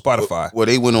falls on Spotify. Well,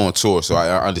 they went on tour, so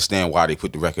I understand why they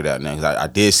put the record out now. I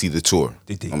did see the tour.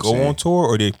 Did they go on tour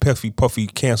or did Puffy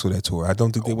cancel that tour? I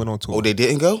don't think they went on tour. Oh, they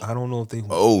didn't go? I don't know if they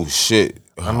went. Oh shit.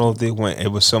 I don't know if they went. It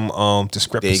was some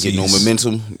discrepancies. They didn't get no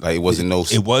momentum. Like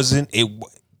it wasn't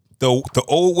the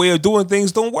old way of doing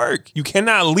things don't work. You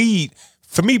cannot lead.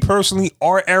 For me personally,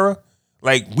 our era,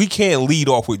 like we can't lead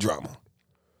off with drama.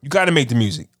 You got to make the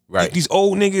music. Right. These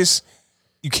old niggas,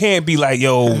 you can't be like,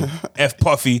 yo, F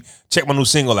Puffy, check my new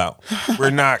single out.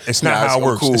 We're not, it's not how it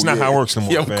works. Cool, it's not how it works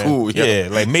anymore, man. Cool, yeah,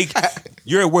 like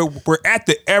we're at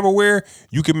the era where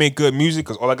you can make good music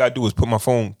because all I got to do is put my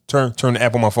phone, turn the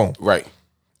app on my phone. Right.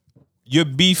 Your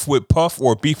beef with Puff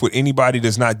or beef with anybody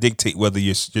does not dictate whether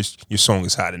your song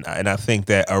is hot or not. And I think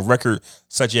that a record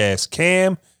such as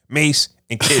Cam, Mace,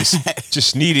 and Kiss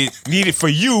just needed for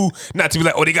you not to be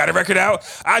like, oh, they got a record out.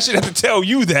 I should have to tell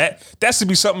you that. That should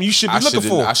be something you should be looking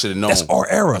for. I should have known. That's our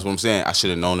era. That's what I'm saying. I should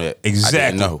have known that. Exactly.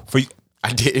 I didn't know.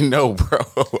 I didn't know, bro.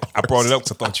 I brought it up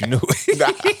because I thought you knew.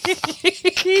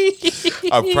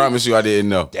 I promise you, I didn't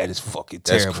know. That is fucking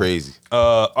terrible. That's crazy.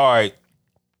 All right.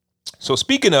 So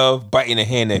speaking of biting the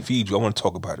hand that feeds you, I want to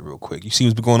talk about it real quick. You see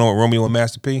what's been going on with Romeo and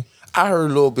Master P? I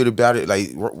heard a little bit about it. Like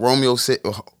Romeo said,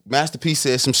 Master P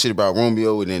said some shit about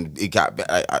Romeo, and then it got.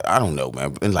 I don't know,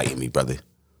 man. Enlighten me, brother.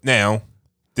 Now,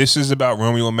 this is about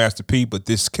Romeo and Master P, but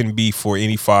this can be for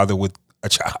any father with a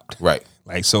child, right?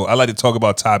 Like, so I like to talk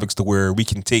about topics to where we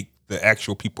can take the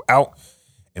actual people out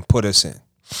and put us in.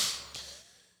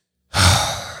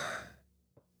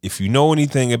 If you know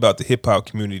anything about the hip hop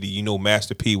community, you know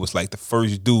Master P was like the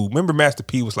first dude. Remember, Master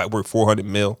P was like worth $400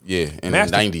 million. Yeah, in the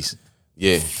 90s.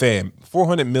 Yeah, fam,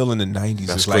 $400 million in the 90s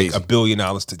That's is crazy. like $1 billion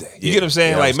today. You get what I'm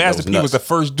saying? Like Master P was the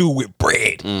first dude with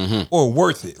bread or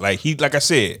worth it. Like like I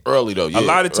said, early though. Yeah, a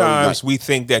lot of times we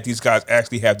think that these guys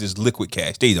actually have this liquid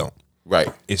cash. They don't. Right.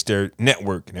 It's their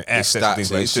network and their assets and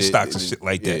things like that. It's their stocks and shit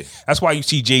like yeah. that. That's why you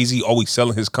see Jay-Z always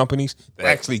selling his companies to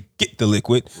actually get the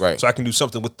liquid. Right. So I can do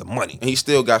something with the money. And he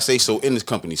still got say so in his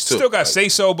companies too. Still got say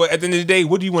so, but at the end of the day,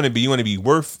 what do you want to be? You want to be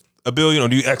worth $1 billion, or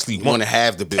do you actually want to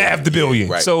have the billion? Have the billion.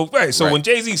 Yeah, right. So when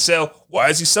Jay-Z sell, why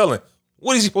is he selling?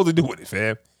 What is he supposed to do with it,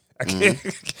 fam? I can't.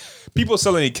 People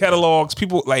selling their catalogs.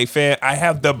 People like, fam, I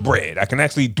have the bread. I can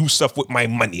actually do stuff with my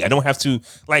money. I don't have to,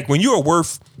 like, when you are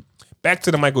worth. Back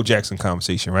to the Michael Jackson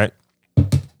conversation, right?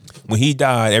 When he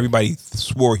died, everybody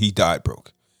swore he died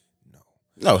broke.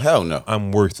 No, hell no.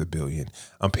 I'm worth $1 billion.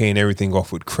 I'm paying everything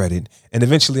off with credit, and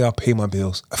eventually I'll pay my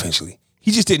bills. Eventually,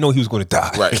 he just didn't know he was going to die.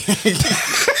 Right. He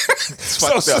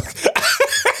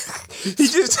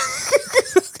just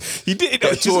he didn't know.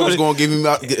 That tour was going to give him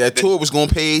out. That tour was going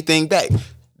to pay everything back.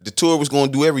 The tour was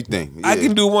going to do everything. Yeah. I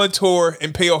can do one tour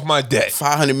and pay off my debt.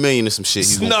 $500 million or some shit.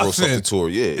 He's going to gross off the tour.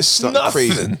 Yeah, it's nothing.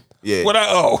 Crazy. Yeah, what I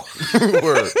owe.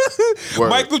 Word.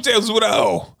 Michael Jackson, what I owe.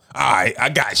 All right, I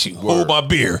got you. Word. Hold my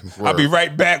beer. Word. I'll be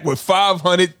right back with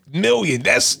 $500 million.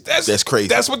 That's crazy.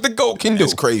 That's what the GOAT can do.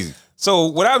 That's crazy. So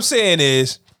what I'm saying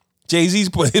is, Jay-Z's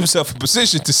put himself in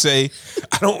position to say,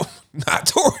 not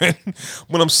touring.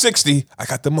 When I'm 60, I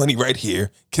got the money right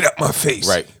here. Get out my face.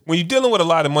 Right. When you're dealing with a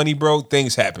lot of money, bro,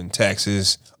 things happen.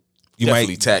 Taxes. You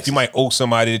might owe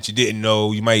somebody that you didn't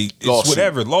know. You might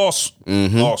whatever.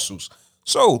 Lawsuits.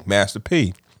 So, Master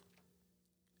P,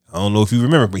 I don't know if you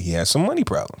remember, but he had some money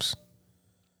problems.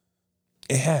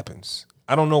 It happens.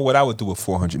 I don't know what I would do with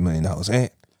 $400 million. I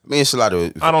mean, it's a lot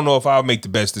of. I don't know if I would make the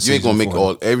best decision. You ain't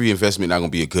gonna make every investment not gonna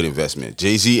be a good investment.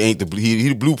 Jay-Z ain't he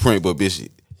the blueprint, but bitch,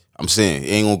 I'm saying it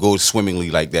ain't gonna go swimmingly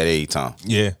like that every time.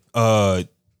 Yeah.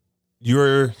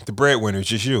 You're the breadwinner. It's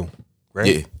just you,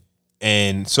 right? Yeah.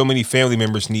 And so many family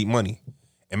members need money.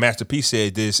 And Master P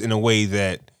said this in a way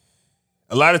that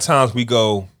a lot of times we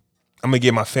go, I'm gonna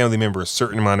give my family member a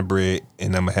certain amount of bread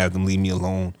and I'm gonna have them leave me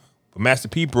alone. But Master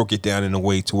P broke it down in a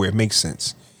way to where it makes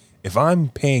sense. If I'm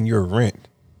paying your rent,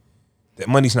 that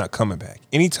money's not coming back.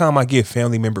 Anytime I give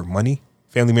family members money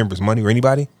or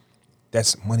anybody,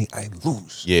 that's money I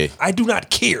lose. Yeah. I do not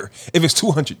care if it's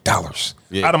 $200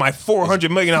 out of my $400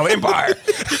 million empire.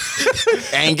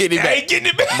 I ain't getting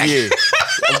it back. Yeah.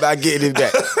 I'm not getting it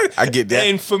back. I get that.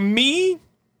 And for me,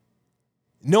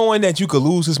 knowing that you could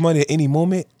lose this money at any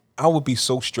moment, I would be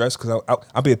so stressed because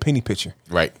I'll be a penny pitcher.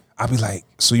 Right. I'll be like,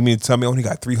 so you mean to tell me I only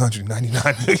got $399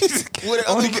 million?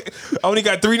 I only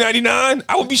got $399?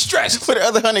 I would be stressed. Where the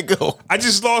other 100 go? I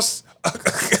just lost.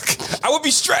 I would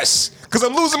be stressed because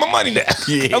I'm losing my money now.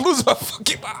 Yeah. I'm losing my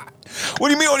fucking mind. What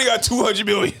do you mean I only got $200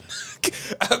 million?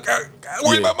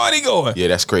 Where's my money going? Yeah,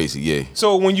 that's crazy. Yeah.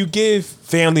 So when you give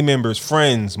family members,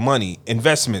 friends, money,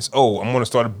 investments, I'm going to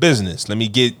start a business. Let me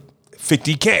get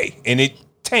 $50K and it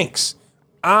tanks.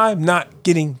 I'm not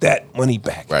getting that money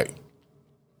back. Right.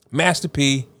 Master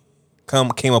P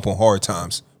came up on hard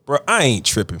times. Bro, I ain't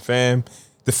tripping, fam.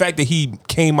 The fact that he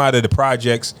came out of the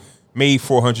projects, made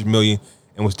 $400 million,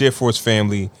 and was there for his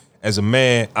family, as a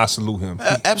man, I salute him.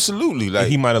 Absolutely. Like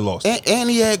he might have lost. And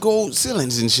he had gold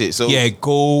ceilings and shit. So yeah,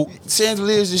 gold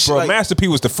chandeliers and shit. Bro, like, Master P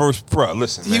was the first. Bro,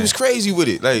 listen, he was crazy with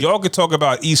it. Like y'all could talk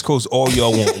about East Coast all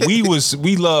y'all want.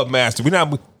 We love Master.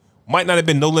 Might not have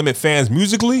been No Limit fans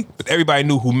musically, but everybody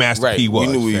knew who Master P was.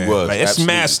 We knew who he was. Like, it's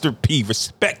Master P.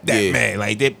 Respect that man.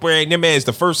 Like that man is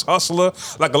the first hustler.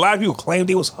 Like a lot of people claimed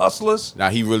he was hustlers. Nah,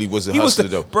 he really was a hustler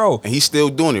though, bro. And he's still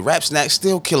doing it. Rap Snack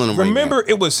still killing him. Remember, right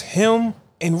now. It was him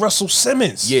and Russell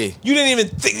Simmons. Yeah, you didn't even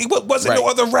think. Wasn't no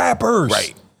other rappers.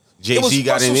 Right. Jay-Z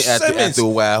got in it after a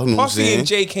while. You know what I'm Puffy saying? and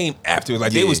Jay came after.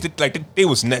 Like they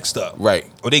was next up. Right.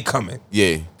 Or they coming.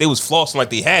 Yeah. They was flossing like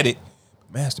they had it.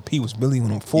 Master P was really on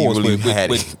them fours really with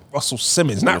it. Russell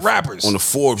Simmons, not rappers. On the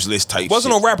Forbes list type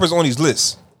Wasn't shit. no rappers on these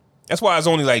lists. That's why it's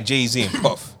only like Jay-Z and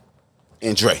Puff.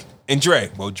 And Dre. And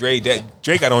Dre. Well, Dre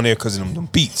got on there because of them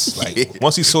beats. Like,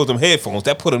 once he sold them headphones,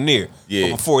 that put him there.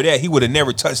 Yeah. But before that, he would have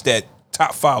never touched that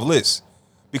top 5 list.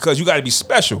 Because you got to be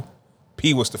special.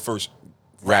 P was the first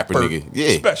Rapper nigga.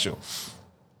 Yeah. special.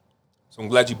 So I'm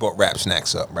glad you brought Rap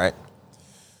Snacks up, right?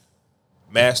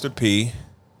 Master P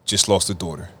just lost a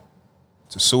daughter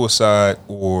to suicide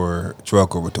or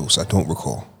drug overdose. I don't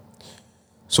recall.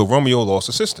 So Romeo lost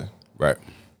a sister. Right.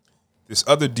 This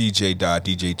other DJ died,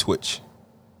 DJ Twitch.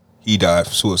 He died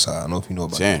from suicide. I don't know if you know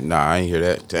about that. Damn. Nah, I ain't hear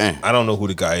that. Damn. I don't know who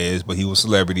the guy is, but he was a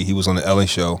celebrity. He was on the Ellen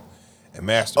Show. And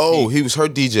Master Oh, P, he was her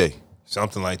DJ.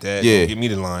 something like that. Yeah. Don't give me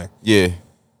the line. Yeah.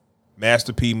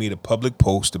 Master P made a public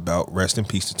post about rest in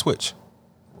peace to Twitch.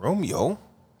 Romeo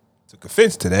took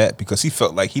offense to that because he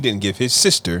felt like he didn't give his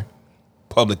sister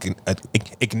public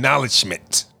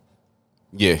acknowledgement.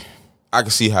 Yeah. I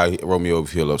can see how Romeo would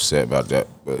feel upset about that,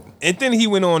 but And then he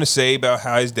went on to say about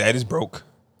how his dad is broke,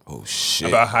 oh shit.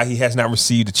 about how he has not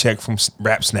received a check from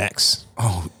Rap Snacks.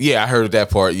 Oh yeah, I heard that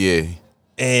part. Yeah.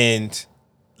 And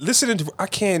listening to I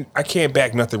can't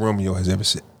back nothing Romeo has ever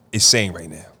said is saying right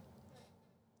now.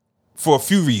 For a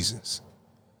few reasons.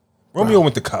 Romeo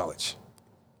went to college.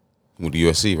 With the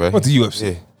UFC, right? Went to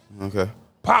UFC. Yeah. Okay.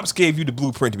 Pops gave you the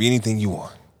blueprint to be anything you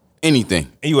want.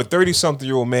 Anything. And you a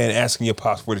 30-something-year-old man asking your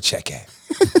pops where the check at.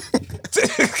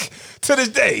 To this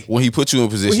day. When he put you in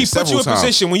position When he put you in several times.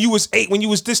 position when you was 8, when you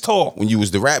was this tall. When you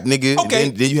was the rap nigga, Okay.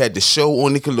 and then you had the show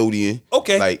on Nickelodeon.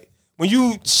 Okay. Like, When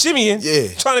you shimmying,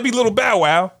 Yeah. trying to be little Bow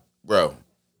Wow. bro,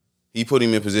 he put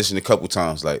him in position a couple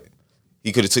times. Like,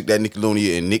 he could have took that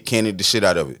Nickelodeon and Nick Cannon the shit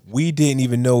out of it. We didn't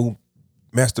even know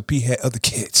Master P had other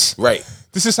kids. Right.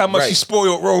 This is how much he Right.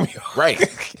 spoiled Romeo. Right.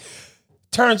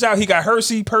 Turns out he got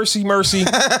Hersey, Percy, Mercy.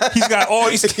 He's got all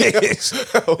these kids.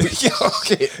 Oh,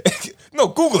 shit. No,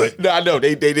 Google it. No, I know.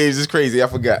 They is crazy. I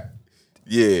forgot.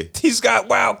 Yeah. He's got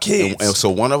wild kids. And so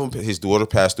one of them, his daughter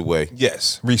passed away.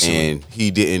 Yes, recently. And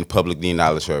he didn't publicly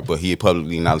acknowledge her, but he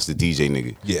publicly acknowledged the DJ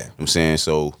nigga. Yeah. You know what I'm saying?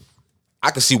 So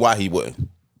I can see why he wouldn't.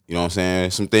 You know what I'm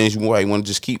saying? Some things you might want to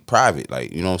just keep private.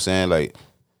 Like, you know what I'm saying? Like,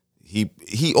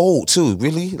 he old too,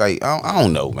 really? Like, I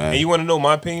don't know, man. And you want to know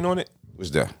my opinion on it? What's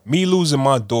that? Me losing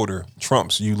my daughter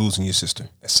trumps you losing your sister.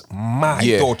 That's my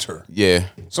daughter. Yeah.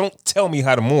 So don't tell me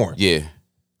how to mourn. Yeah.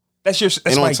 That's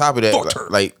And my on top of that, daughter.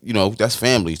 like, you know, that's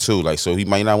family too. Like, so he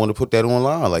might not want to put that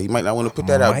online. Like, he might not want to put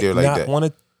that out there like that. I might not want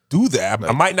to do that.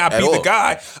 I might not at be all. the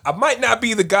guy. I might not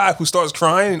be the guy who starts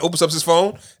crying and opens up his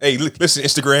phone. Hey, listen,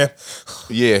 Instagram.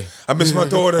 Yeah. I miss my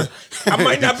daughter. I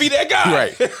might not be that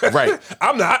guy. Right.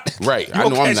 I'm not. Right. You I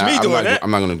won't know I'm catch not. me doing that.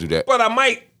 I'm not going to do that. But I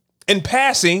might, in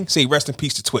passing, say rest in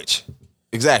peace to Twitch.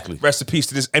 Exactly. Rest in peace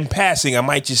to this. In passing, I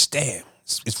might just damn.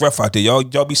 It's rough out there.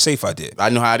 Y'all be safe out there. I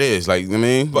know how it is. Like, you know what I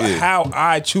mean? But Yeah. how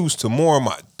I choose to mourn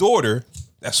my daughter,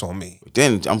 that's on me.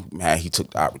 Then I'm mad he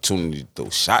took the opportunity to throw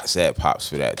shots at Pops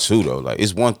for that too, though. Like,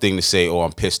 it's one thing to say, oh,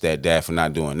 I'm pissed at Dad for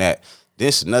not doing that. Then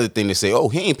it's another thing to say, oh,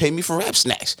 he ain't pay me for Rap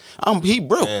Snacks. He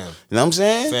broke. Damn. You know what I'm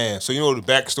saying? Fan. So you know the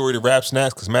backstory to Rap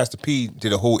Snacks? Because Master P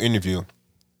did a whole interview.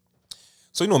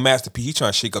 So you know Master P, he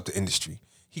trying to shake up the industry.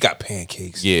 He got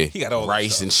pancakes. Yeah. He got all that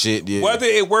rice stuff. and shit. Yeah. Whether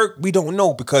it worked, we don't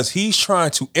know because he's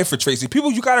trying to infiltrate. See,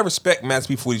 people, you gotta respect Master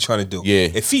P for what he's trying to do. Yeah.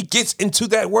 If he gets into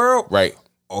that world, Right.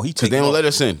 oh, he Because they don't let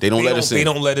us in. They don't let us in. They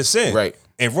don't let us in. Right.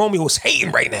 And Romeo's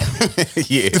hating right now.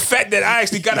 Yeah. The fact that I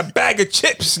actually got a bag of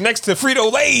chips next to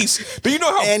Frito Lay's. Do you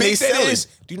know how And big they that sell is?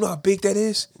 it. Do you know how big that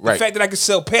is? Right. The fact that I can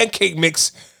sell pancake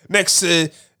mix next to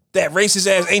that racist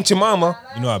ass Ain't Your Mama.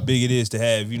 You know how big it is to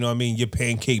have, you know what I mean, your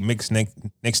pancake mix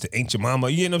next to Ain't Your Mama.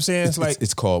 You know what I'm saying? It's like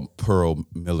it's called Pearl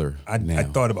Miller. I now.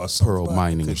 thought about something. Pearl about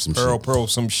Mining it. or some Pearl, shit. Pearl,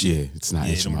 some shit. Yeah, it's not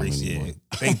Ain't Your them Mama race- anymore.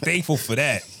 Thankful for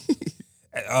that.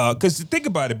 Cause think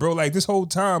about it, bro. Like this whole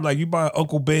time, like you buying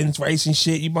Uncle Ben's rice and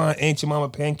shit, you buying Aunt Your Mama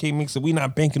pancake mix, and we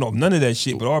not banking off none of that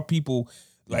shit. But our people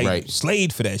like Right.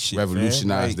 slaved for that shit.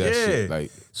 Revolutionized man. that shit,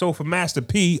 like- so for Master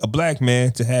P, a black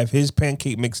man, to have his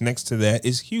pancake mix next to that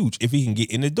is huge if he can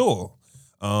get in the door.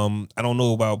 I don't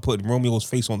know about putting Romeo's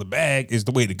face on the bag is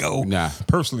the way to go. Nah.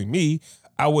 Personally, me,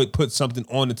 I would put something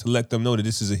on it to let them know that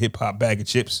this is a hip hop bag of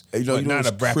chips, You know, but not a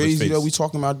what's rapper's crazy face. though? We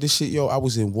talking about this shit, yo. I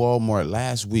was in Walmart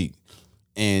last week,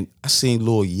 and I seen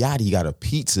Lil Yachty got a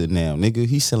pizza now, nigga.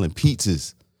 He's selling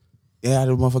pizzas. Yeah, out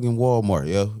of motherfucking Walmart,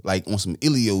 yo. Like on some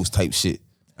Ilios type shit.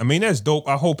 I mean, that's dope.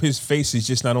 I hope his face is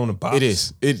just not on the box. It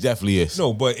is. It definitely is.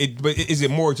 No, but is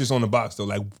it more just on the box though?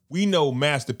 Like we know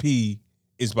Master P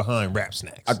is behind Rap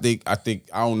Snacks. I think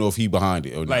I don't know if he behind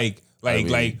it or not.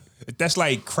 Like that's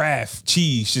like Kraft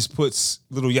cheese just puts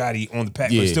Little Yachty on the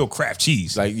pack, but it's still Kraft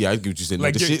cheese. Like, yeah, I get what you're saying.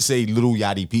 Like, the shit say Little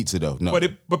Yachty Pizza though. No,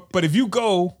 but if you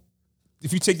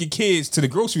take your kids to the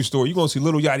grocery store, you're gonna see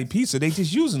Little Yachty Pizza. They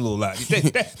just using Little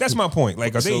Yachty. That's my point.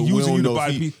 Like, are they using you to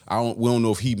buy pizza? We don't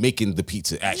know if he making the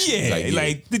pizza actually.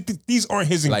 Yeah, these aren't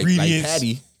his ingredients.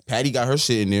 Like Patty got her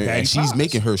shit in there, and she's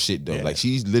making her shit though. Yeah. Like,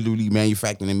 she's literally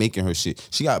manufacturing and making her shit.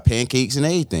 She got pancakes and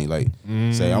everything. Like,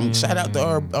 say, shout out to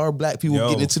our black people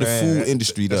getting into the food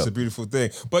industry though. That's a beautiful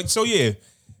thing. But so yeah,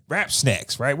 Rap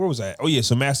Snacks, right? Where was that? Oh yeah,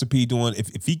 so Master P doing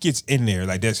if he gets in there,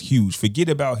 like that's huge. Forget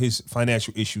about his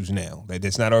financial issues now. Like,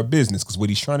 that's not our business, because what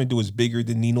he's trying to do is bigger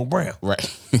than Nino Brown.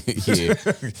 Right.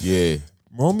 Yeah.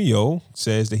 Romeo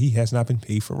says that he has not been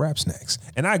paid for Rap Snacks.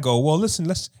 And I go, well, listen,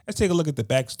 let's take a look at the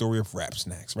backstory of Rap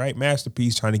Snacks, right? Master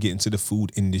P's trying to get into the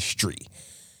food industry.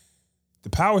 The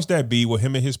powers that be, with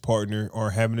him and his partner, are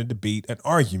having a debate, an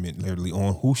argument, literally,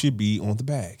 on who should be on the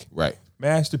bag. Right.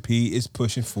 Master P is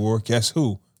pushing for, guess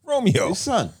who? Romeo. His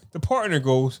son. The partner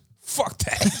goes, fuck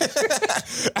that.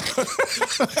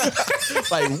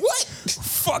 Like, what?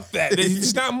 Fuck that.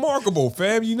 It's not marketable,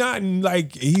 fam. You're not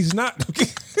like, he's not.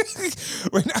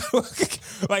 We're not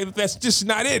like, that's just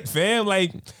not it, fam.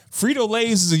 Like,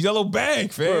 Frito-Lay's is a yellow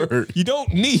bag, fam. Word. You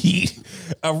don't need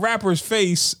a rapper's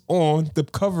face on the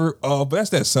cover of, but that's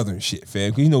that Southern shit,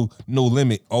 fam. You know, No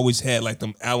Limit always had like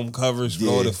them album covers with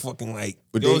all the fucking like.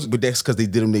 But that's because they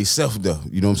did them themselves though.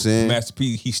 You know what I'm saying? Master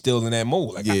P, he's still in that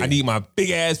mold. Like, I need my big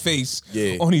ass face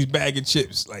on these bag of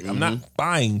chips. Like, I'm not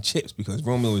buying chips because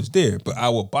Romeo is there, but I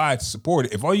will buy to support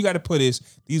it. If all you got to put is,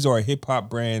 these are hip hop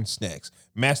brand snacks,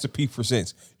 Master P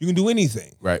presents, you can do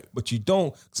anything. Right. But you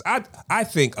don't. Cause I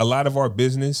think a lot of our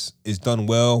business is done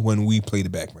well when we play the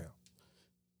background.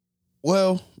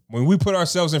 Well, when we put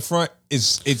ourselves in front,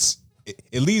 it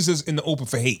leaves us in the open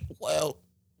for hate. Well,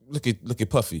 look at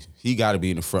Puffy. He got to be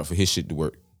in the front for his shit to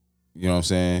work. You know what I'm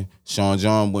saying? Sean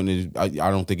John wouldn't. I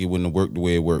don't think it wouldn't have worked the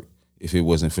way it worked if it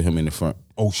wasn't for him in the front.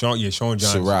 Oh, Sean John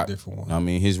is a different one. I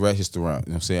mean, his restaurant.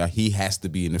 You know what I'm saying? He has to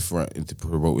be in the front and to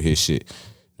promote his shit.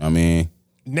 I mean,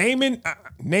 naming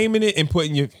it and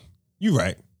putting you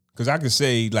right. Because I could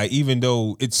say, like, even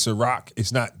though it's Ciroc,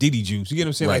 it's not Diddy Juice. You get what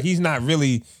I'm saying? Right. Like, he's not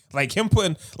really, like, him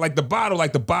putting, like, the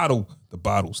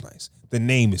bottle's nice. The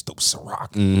name is dope,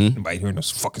 Ciroc. Nobody hearing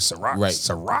those fucking Ciroc. Right.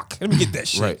 Ciroc? Let me get that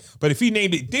shit. Right. But if he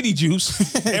named it Diddy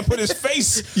Juice and put his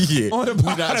face on the bottle.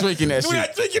 We're not drinking that shit. We're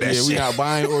not drinking that shit. We're not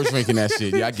buying or drinking that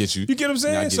shit. Yeah, I get you. You get what I'm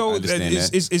saying? So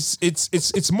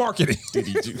it's marketing.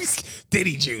 Diddy Juice.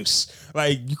 Diddy Juice.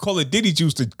 Like, you call it Diddy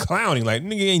Juice to clowning. Like,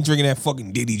 nigga ain't drinking that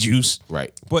fucking Diddy Juice.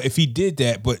 Right. But if he did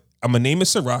that, but I'm going to name it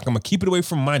Ciroc. I'm going to keep it away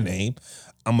from my name.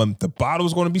 The bottle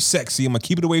is going to be sexy. I'm going to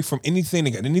keep it away from anything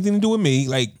that got anything to do with me.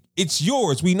 Like, it's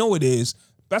yours. We know it is.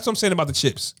 That's what I'm saying about the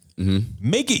chips.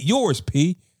 Make it yours,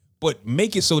 P, but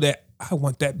make it so that I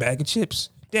want that bag of chips.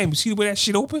 Damn, you see the way that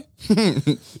shit open?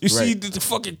 You see the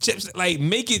fucking chips? Like,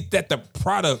 make it that the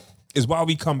product is why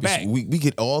we come back. We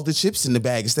get all the chips in the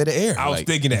bag instead of air. I was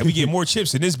thinking that. We get more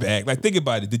chips in this bag. Like, think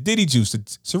about it. The Diddy Juice, the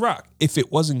Ciroc, if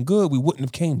it wasn't good, we wouldn't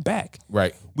have came back.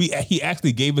 Right. He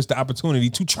actually gave us the opportunity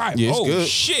to try it. Yeah, oh, good.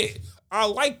 Shit. I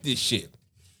like this shit.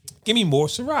 Give me more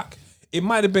Ciroc. It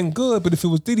might have been good, but if it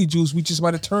was Diddy Juice, we just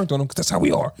might have turned on him because that's how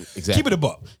we are. Exactly. Keep it a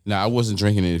buck. Nah, I wasn't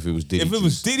drinking it if it was Diddy Juice. If it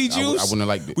was Diddy Juice, I wouldn't have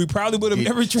liked it. We probably would have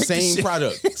never drank the Same shit.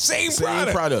 product. Same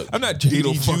product. I'm not drinking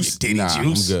Diddy no fucking Juice. Diddy Nah,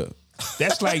 Juice. I'm good.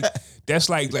 That's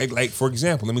like for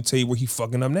example, let me tell you where he's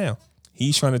fucking up now.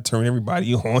 He's trying to turn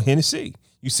everybody on Hennessy.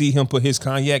 You see him put his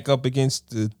cognac up against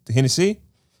the Hennessy?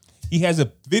 He has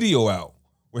a video out.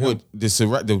 What, the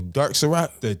dark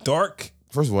Ciroc? The dark.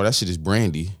 First of all, that shit is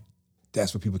brandy.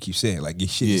 That's what people keep saying. Like, your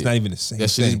shit is not even the same That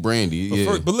shit thing. is brandy.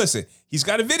 But listen, he's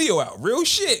got a video out. Real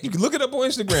shit. You can look it up on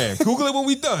Instagram. Google it when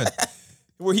we done.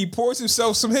 Where he pours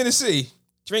himself some Hennessy.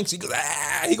 Drinks. He goes,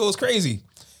 he goes crazy.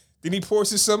 Then he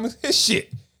pours some of his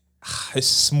shit. It's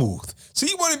smooth. So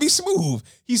you want to be smooth.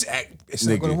 It's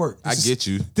not going to work. I get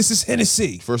you. This is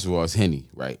Hennessy. First of all, it's Henny,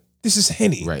 right? This is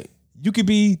Henny. Right. You could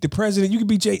be the president. You could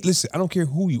be Jay. Listen, I don't care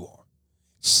who you are.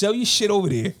 Sell your shit over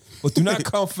there, but do not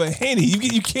come for Henny.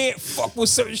 You can't fuck with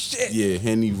certain shit. Yeah,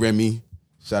 Henny, Remy.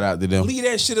 Shout out to them. Leave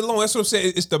that shit alone. That's what I'm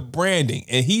saying. It's the branding.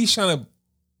 And he's trying to,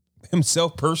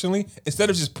 himself personally,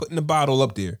 instead of just putting the bottle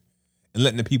up there and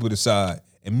letting the people decide,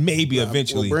 and maybe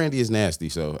eventually. Well, brandy is nasty,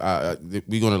 so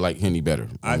we're going to like Henny better.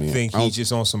 I think he's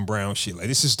just on some brown shit. Like,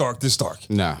 this is dark, this dark.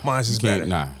 Nah. Mine's is better.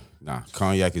 Nah.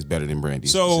 Cognac is better than brandy.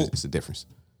 So, it's a difference.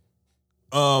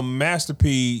 Master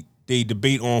P, they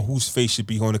debate on whose face should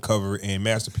be on the cover, and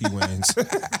Master P wins.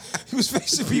 Whose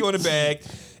face should be on the bag.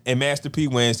 And Master P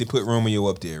wins. They put Romeo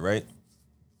up there, right?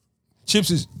 Chips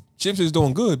is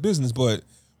doing good business, but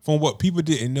from what people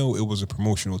didn't know, it was a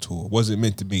promotional tool. It wasn't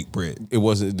meant to make bread. It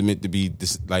wasn't meant to be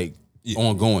this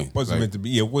ongoing. It wasn't meant to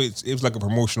be. Yeah, it was like a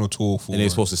promotional tool for. And they're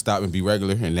supposed to stop and be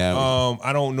regular. And now,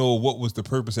 I don't know what was the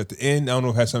purpose at the end. I don't know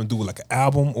if it had something to do with like an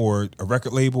album or a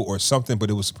record label or something, but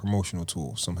it was a promotional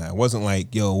tool somehow. It wasn't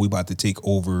like, yo, we about to take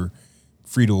over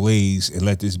Frito-Lay's and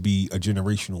let this be a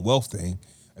generational wealth thing.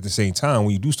 At the same time,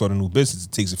 when you do start a new business,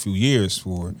 it takes a few years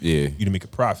for you to make a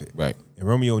profit. Right. And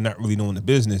Romeo not really knowing the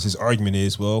business, his argument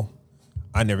is, well,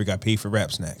 I never got paid for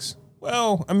Rap Snacks.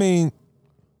 Well, I mean,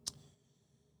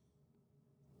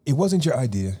 it wasn't your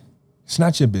idea. It's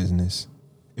not your business.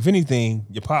 If anything,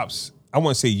 your pops, I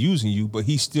wouldn't say using you, but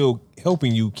he's still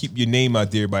helping you keep your name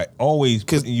out there by always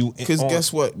putting you in. Because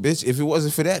guess what, bitch? If it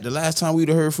wasn't for that, the last time we'd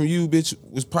have heard from you, bitch,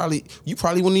 you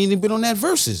probably wouldn't even been on that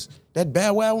Versus. That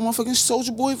Bow Wow motherfucking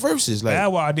Soulja Boy Versus. Like, Bow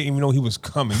Wow, I didn't even know he was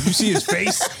coming. You see his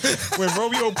face when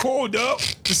Romeo pulled up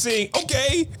to sing,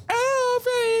 okay,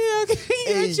 oh,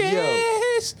 okay,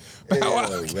 yes. Bow Wow.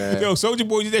 Yo, Soulja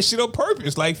Boy did that shit on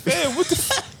purpose. Like, fam, what the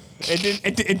fuck?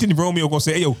 And then Romeo gonna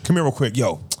say, hey, yo, come here real quick.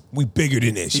 Yo, we bigger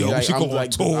than this, yo. We should go on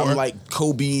tour. I'm like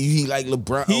Kobe, he like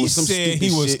LeBron. He said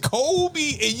he was Kobe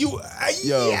and you.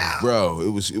 Bro, it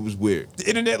was weird. The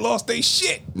internet lost their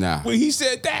shit. Nah. When he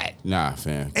said that. Nah,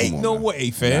 fam. Ain't no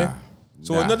way, fam. Nah.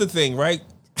 So another thing, right?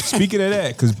 Speaking of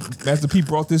that, because Master P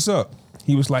brought this up.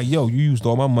 He was like, yo, you used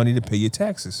all my money to pay your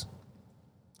taxes.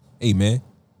 Hey, man.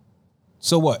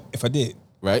 So what if I did?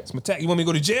 Right. It's my tax. You want me to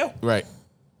go to jail? Right.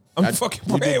 I'm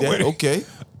fucking praying with it. Okay.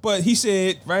 But he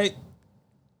said, right,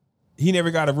 he never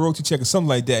got a royalty check or something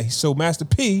like that. So Master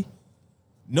P,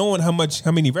 knowing how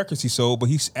many records he sold, but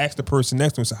he asked the person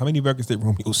next to him, so how many records did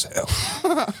Romeo sell?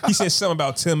 He said something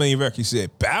about 10 million records. He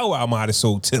said, Bow Wow might have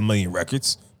sold 10 million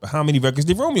records, but how many records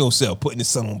did Romeo sell? Putting his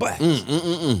son on blast.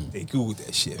 They Googled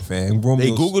that shit, fam.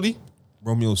 They Googled it?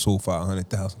 Romeo sold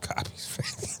 500,000 copies, fam.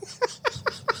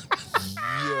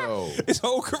 Yo. His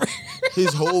whole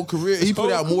career. He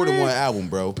put out more than one album,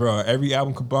 bro. Bro, every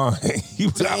album combined. He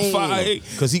put out 5.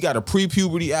 Because he got a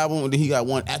pre-puberty album and then he got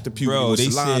one after puberty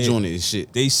with Solange on it and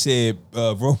shit. They said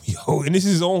Romeo, and this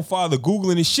is his own father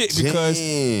Googling his shit because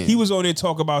he was on there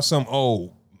talking about some,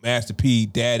 Master P,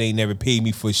 dad ain't never paid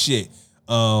me for shit.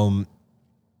 And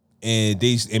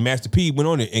Master P went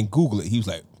on it and Googled it. He was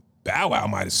like, Bow Wow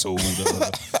might have sold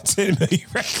 10 million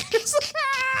records.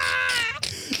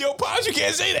 Yo, Pops, you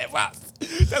can't say that, Pops.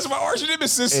 That's my arch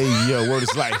nemesis. Hey, yo, word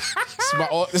is life. That's my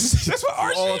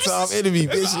arch all-time enemy,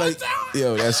 bitch. Like,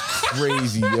 yo, that's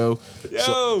crazy, yo.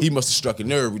 So he must have struck a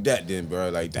nerve with that then, bro.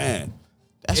 Like, damn.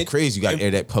 That's crazy. You got to air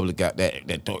that public out, that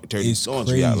dirty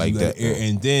songs out like that.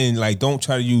 And then, like, don't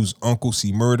try to use Uncle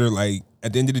C Murder. Like,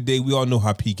 at the end of the day, we all know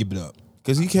how P give it up.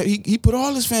 Because he put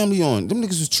all his family on. Them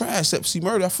niggas was trash except C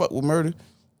Murder. I fuck with Murder.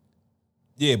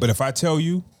 Yeah, but if I tell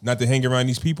you not to hang around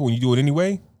these people and you do it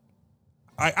anyway,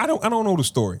 I don't know the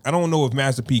story. I don't know if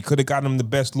Master P could have gotten him the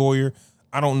best lawyer.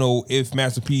 I don't know if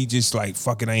Master P just like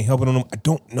fucking ain't helping him. I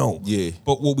don't know. Yeah.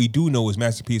 But what we do know is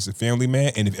Master P is a family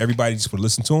man, and if everybody just would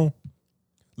listen to him,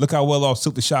 look how well off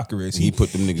Silk the Shocker is. He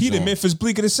put them niggas He the on. Memphis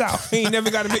Bleak of the South. He ain't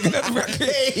never got to make another record.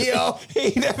 He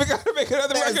ain't never got to make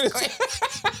another record.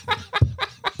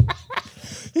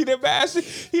 He the bastard.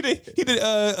 He the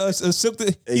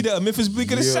Memphis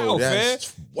Bleak of the South, man.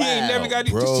 He ain't never got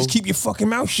to just keep your fucking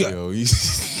mouth shut. Yo,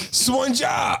 It's one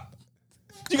job.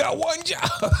 You got one job.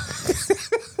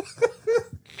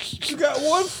 You got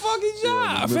one fucking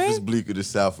job, the man. Memphis Bleak of the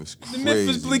South is crazy. The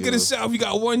Memphis Bleak of the South, you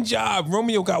got one job.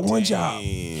 Romeo got one job.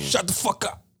 Shut the fuck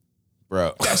up.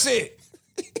 Bro. That's it.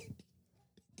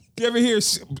 You ever hear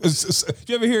Silk the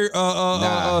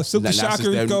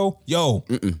Shocker go, yo,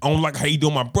 I don't like how you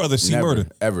doing my brother, C Murder.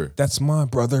 Ever. That's my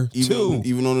brother, too.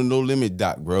 Even on the No Limit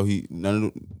doc, bro.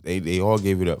 They all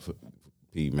gave it up for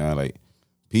P, man. Like,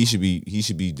 he's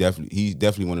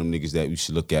definitely one of them niggas that we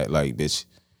should look at like, bitch,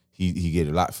 he get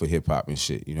a lot for hip hop and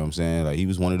shit. You know what I'm saying? Like, he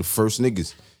was one of the first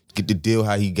niggas to get the deal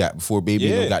how he got before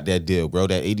Baby got that deal, bro.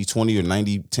 That 80-20 or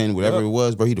 90-10, whatever it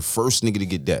was, bro. He the first nigga to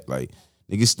get that. Like,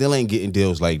 niggas still ain't getting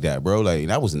deals like that, bro. Like,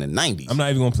 that was in the 90s. I'm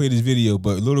not even gonna play this video,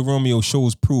 but Little Romeo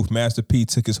shows proof Master P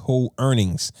took his whole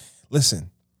earnings. Listen,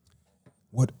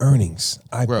 what earnings?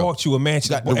 I bought you a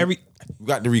mansion. We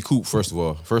got to recoup, first of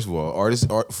all.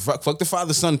 Fuck the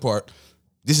father-son part.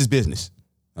 This is business.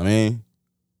 I mean,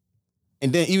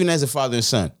 and then even as a father and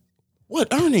son,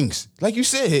 what earnings? Like you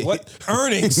said. What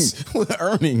earnings? What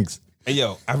earnings? Hey,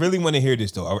 yo, I really want to hear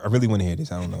this, though. I really want to hear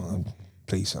this. I don't know.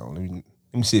 Play something.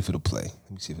 Let me see if it'll play.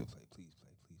 Please play.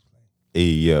 Hey,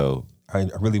 yo. I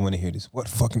really want to hear this. What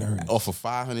fucking earnings? Off of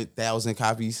 500,000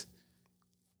 copies?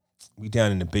 We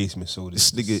down in the basement, so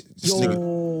this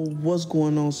Yo, what's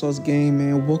going on, Sauce Gang,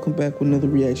 man? Welcome back with another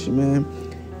reaction, man.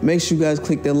 Make sure you guys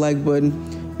click that like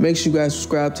button. Make sure you guys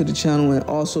subscribe to the channel and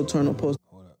also turn on post.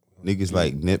 Niggas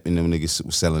like Nip and them niggas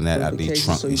was selling that out their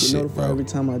trunk so and you shit, get notified bro. every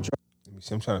time I drop. Let me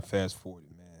see. I'm trying to fast forward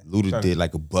it, man. Luda did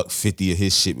like $150 of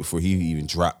his shit before he even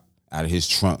dropped out of his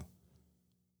trunk.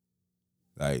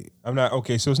 Like, I'm not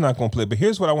okay, so it's not gonna play. But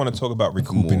here's what I want to talk about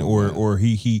recouping or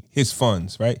his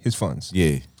funds, right? His funds.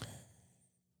 yeah.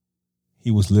 He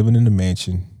was living in a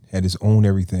mansion, had his own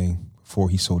everything before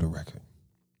he sold a record.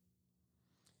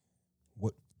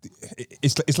 What?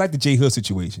 It's like the J Hood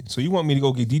situation. So you want me to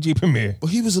go get DJ Premier? But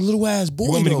he was a little ass boy.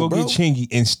 You want me to go bro. get Chingy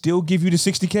and still give you the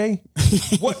 $60K?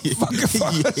 What fucking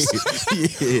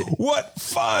funds? Yeah. What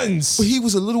funds? But he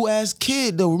was a little ass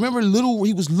kid though. Remember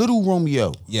he was little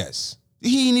Romeo. Yes.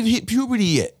 He ain't even hit puberty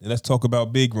yet. And let's talk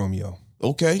about Big Romeo.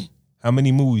 Okay. How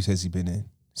many movies has he been in?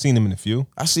 Seen him in a few.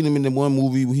 I seen him in the one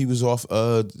movie where he was off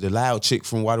the loud chick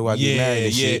from Why Do I Get Married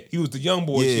and shit. He was the young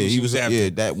boy. Yeah, he was after. Yeah,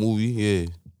 that movie, yeah.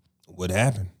 What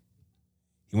happened?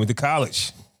 He went to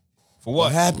college. For what?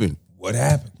 What happened? What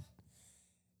happened?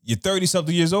 You're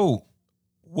 30-something years old.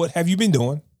 What have you been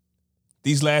doing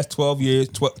these last 12 years,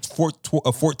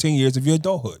 14 years of your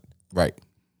adulthood? Right.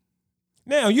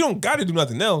 Now, you don't got to do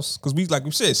nothing else because like we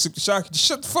said, sip the shot, just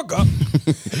shut the fuck up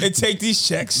and take these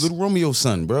checks. Little Romeo's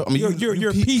son, bro. I mean,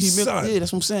 you're P's son. Yeah,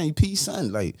 that's what I'm saying. You P's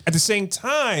son. Like, at the same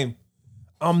time,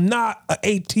 I'm not an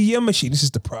ATM machine. This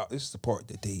is the part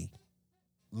that they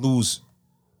lose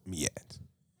me at.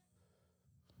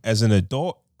 As an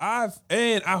adult, I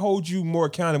hold you more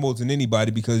accountable than anybody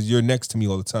because you're next to me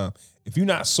all the time. If you're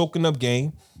not soaking up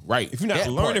game, right. If you're not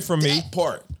learning from me,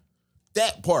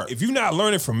 that part. If you're not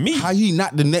learning from me, how he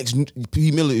not the next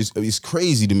P. Miller is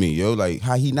crazy to me, yo. Like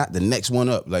how he not the next one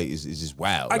up, like it's just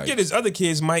wild. I get his other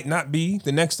kids might not be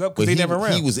the next up because they never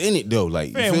around. He was in it though,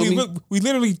 like man. We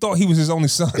literally thought he was his only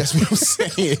son. That's what I'm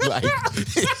saying. Like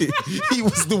he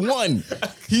was the one.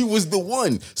 He was the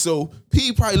one. So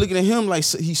P probably looking at him like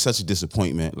he's such a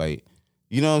disappointment. Like,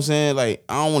 you know what I'm saying? Like,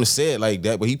 I don't want to say it like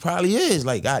that, but he probably is.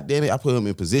 Like, God damn it, I put him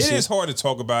in position. It is hard to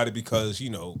talk about it because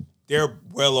they're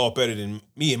well off better than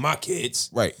me and my kids.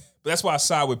 Right. But that's why I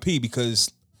side with P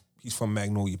because he's from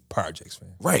Magnolia Projects,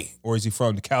 man. Right. Or is he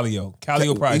from the Callio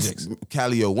Projects?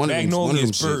 Callio, one of them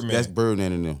Birdman. That's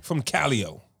Birdman in them. From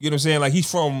Callio. You know what I'm saying? Like he's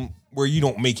from where you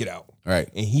don't make it out. Right.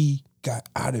 And he got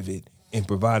out of it and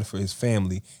provided for his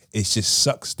family. It just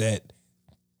sucks that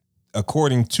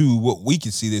according to what we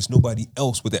can see, there's nobody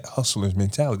else with that hustler's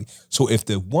mentality. So if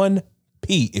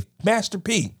if Master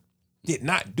P did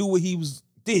not do what he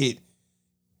did,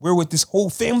 where would this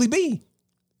whole family be?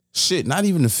 Shit, not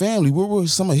even the family. Where would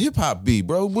some of hip hop be,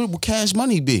 bro? Where would Cash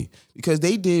Money be? Because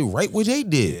they did right what they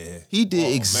did. Yeah. He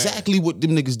did exactly what them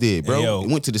niggas did, bro.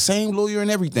 He went to the same lawyer and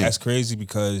everything. That's crazy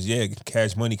because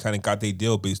Cash Money kind of got their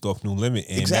deal based off New Limit,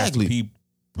 and exactly. Master P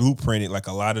blueprinted like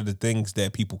a lot of the things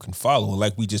that people can follow.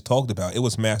 Like we just talked about, it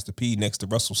was Master P next to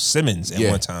Russell Simmons at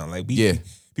one time. Like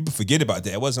people forget about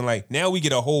that. It wasn't like now we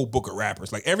get a whole book of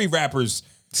rappers. Like every rapper's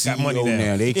got CEO money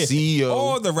now. They CEO.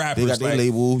 All the rappers. They got their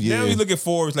label. Yeah. Now we looking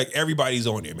forward. It's like everybody's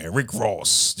on there, man. Rick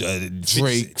Ross,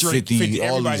 Drake, 50,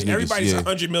 all these niggas, everybody's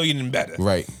 100 million and better.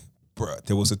 Right. Bruh,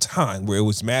 there was a time where it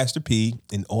was Master P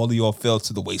and all of y'all fell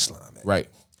to the waistline, man. Right.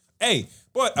 Hey,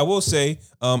 but I will say,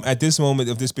 at this moment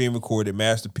of this being recorded,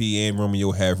 Master P and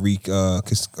Romeo have made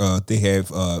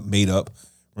up.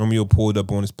 Romeo pulled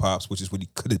up on his pops, which is what he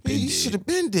could have been. He should have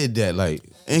been did that, like,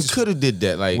 and could have did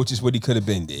that, like, which is what he could have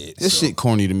been did. This shit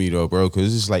corny to me though, bro,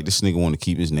 because it's like this nigga want to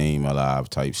keep his name alive,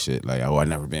 type shit. Like, oh, I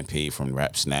never been paid from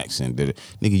Rap Snacks and did it.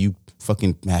 Nigga, you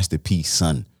fucking Master P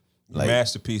son. Like,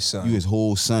 Master P son. You his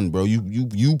whole son, bro.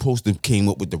 You supposed to came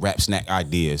up with the Rap Snack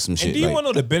idea, some shit. And do you want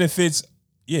to know the benefits?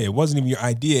 Yeah, it wasn't even your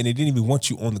idea, and they didn't even want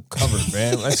you on the cover,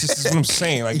 man. That's just what I'm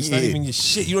saying. Like, it's not even your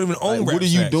shit. You don't even own Rap What are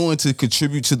you doing to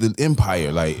contribute to the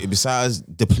empire? Like, besides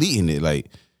depleting it, like,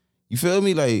 you feel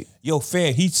me? Like, yo,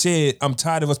 fam, he said, I'm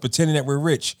tired of us pretending that we're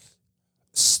rich.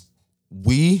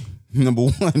 We, number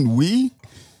one, we?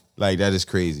 Like, that is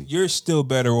crazy. You're still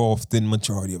better off than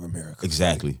majority of America.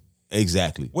 Exactly.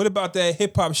 Exactly. What about that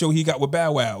hip hop show he got with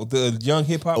Bow Wow, the young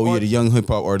hip hop? Oh yeah, the young hip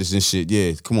hop artists and shit.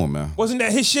 Yeah, come on, man. Wasn't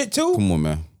that his shit too? Come on,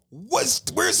 man.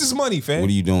 Where's his money, fam? What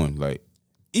are you doing? Like,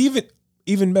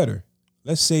 even better.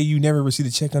 Let's say you never received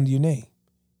a check under your name.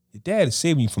 Your dad is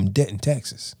saving you from debt and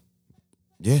taxes.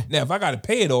 Yeah. Now, if I got to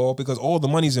pay it all because all the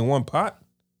money's in one pot,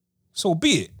 so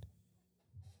be it.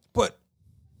 But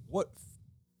what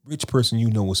rich person you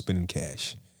know is spending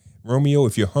cash? Romeo,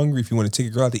 if you're hungry, if you want to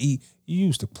take a girl out to eat, you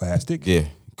use the plastic. Yeah.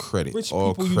 credit. Rich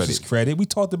all people credit. use credit. We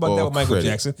talked about that All with Michael credit.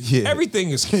 Jackson. Yeah. Everything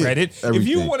is credit. If you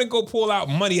Everything. want to go pull out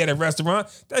money at a restaurant,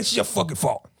 that's your fucking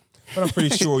fault. But I'm pretty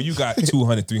sure you got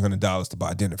 $200, $300 to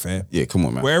buy dinner, fam. Yeah, come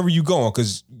on, man. Wherever you going,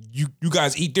 because you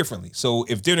guys eat differently. So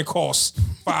if dinner costs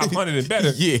 $500 and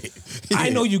better, Yeah. I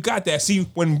know you got that. See,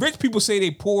 when rich people say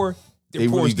they poor, their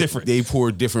poor is different. They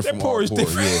poor different Their from poor our is poor.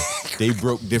 different. Yeah, they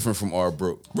broke different from our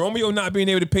broke. Romeo not being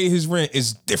able to pay his rent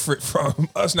is different from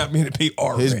us not being able to pay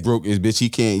our His rent. broke is bitch. He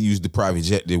can't use the private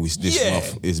jet that was this Yeah.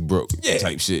 month. It's broke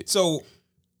type shit. So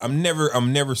I'm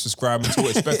never subscribing to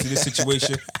it, especially this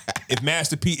situation. If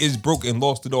Master P is broke and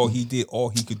lost it all, he did all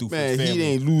he could do for Man, his family. he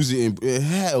ain't lose it.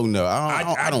 Hell no.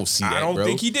 I don't see that, I don't bro.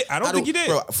 think he did. I don't think he did.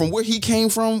 Bro, from where he came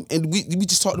from, and we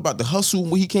just talked about the hustle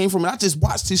and where he came from, and I just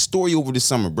watched his story over the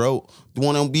summer, bro. The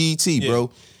one on BET,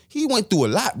 bro. He went through a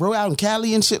lot, bro, out in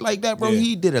Cali and shit like that, bro. Yeah.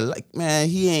 He did man,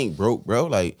 he ain't broke, bro.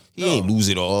 Like, he ain't lose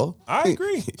it all. I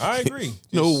agree.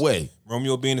 No Just way.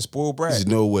 Romeo being a spoiled brat. There's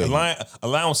no way.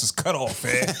 Allowance is cut off,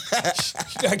 man.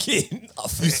 You're not getting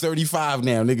nothing. He's 35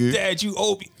 now, nigga. Dad, you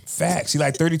owe me. Facts. He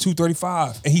like 32,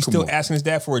 35. And he's still on. asking his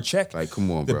dad for a check. Like,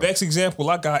 come on, The bro. best example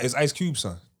I got is Ice Cube's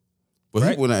son. But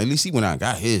right? he went out, at least he went out and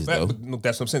got his, though.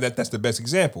 That's what I'm saying. That's the best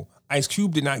example. Ice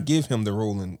Cube did not give him the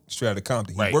role in Straight Outta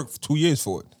Compton. He worked for 2 years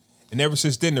for it. And ever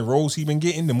since then, the roles he been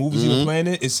getting, the movies he been playing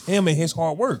in, it's him and his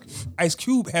hard work. Ice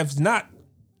Cube has not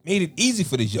made it easy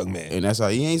for this young man. And that's how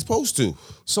he ain't supposed to.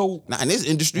 So Not in this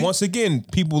industry. once again,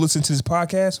 people listen to this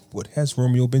podcast. What has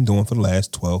Romeo been doing for the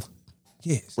last 12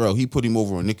 years? Bro, he put him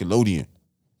over on Nickelodeon.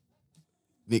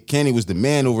 Nick Cannon was the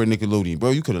man over at Nickelodeon.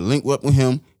 Bro, you could have linked up with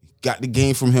him, got the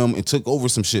game from him, and took over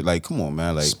some shit. Like, come on,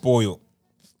 man. Like, Spoiled.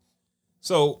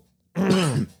 So,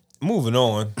 moving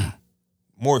on.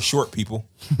 More short people.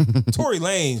 Tory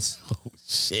Lanez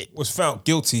was found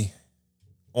guilty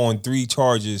on 3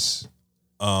 charges.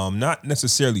 Not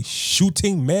necessarily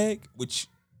shooting Meg, which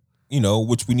we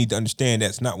need to understand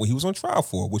that's not what he was on trial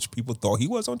for, which people thought he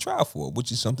was on trial for,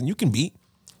 which is something you can beat.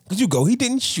 Because he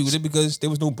didn't shoot it because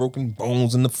there was no broken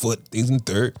bones in the foot, things in the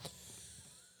third.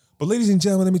 But ladies and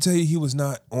gentlemen, let me tell you, he was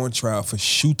not on trial for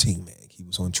shooting Meg. He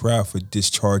was on trial for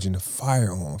discharging a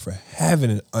firearm, for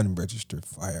having an unregistered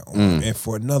firearm, and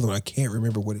for another one, I can't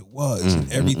remember what it was.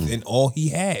 And everything, all he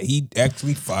had, he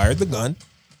actually fired the gun,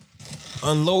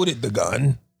 unloaded the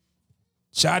gun,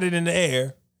 shot it in the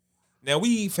air. Now,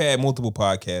 we've had multiple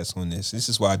podcasts on this. This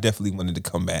is why I definitely wanted to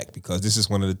come back, because this is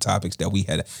one of the topics that we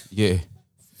had a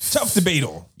tough debate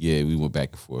on. Yeah, we went back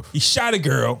and forth. He shot a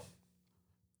girl.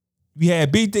 We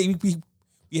had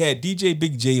we had DJ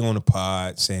Big J on the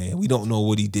pod saying, we don't know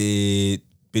what he did.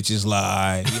 Bitches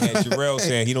lie. We had Jarrell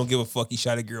saying he don't give a fuck. He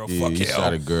shot a girl. Fuck he hell.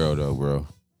 shot a girl, though, bro.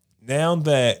 Now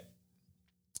that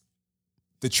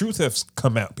the truth has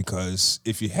come out, because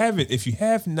if you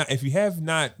have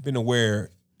not been aware,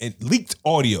 and leaked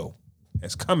audio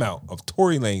has come out of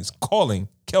Tory Lanez calling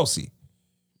Kelsey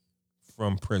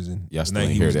from prison Y'all the still night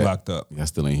ain't he hear was that. locked up. I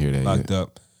still ain't hear that Locked yet.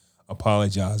 up,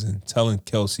 apologizing, telling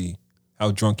Kelsey how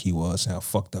drunk he was and how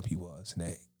fucked up he was,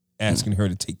 and asking her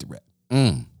to take the rap.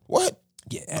 What?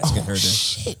 Yeah, asking her to.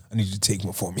 Shit. I need you to take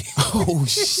one for me. Oh,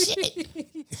 shit.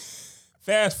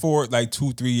 Fast forward like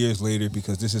 2-3 years later,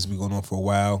 because this has been going on for a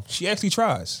while. She actually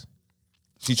tries.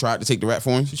 She tried to take the rap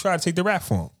for him? She tried to take the rap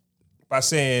for him by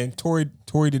saying Tory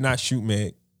did not shoot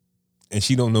Meg, and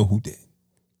she don't know who did.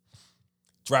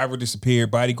 Driver disappeared.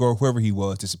 Bodyguard, whoever he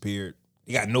was, disappeared.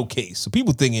 He got no case. So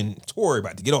people thinking Tory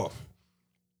about to get off.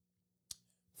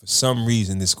 For some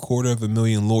reason, this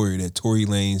 $250,000 lawyer that Tory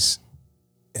Lanez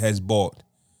has bought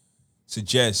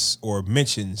suggests or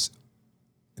mentions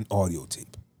an audio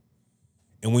tape.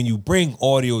 And when you bring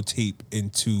audio tape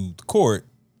into the court,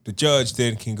 the judge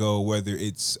then can go whether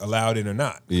it's allowed in or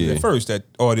not. Yeah. At first, that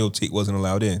audio tape wasn't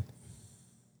allowed in.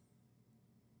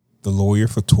 The lawyer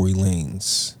for Tory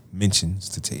Lanez mentions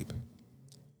the tape.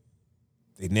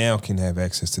 They now can have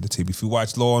access to the tape. If you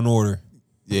watch Law and Order,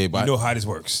 Yeah, you but know how this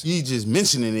works. you just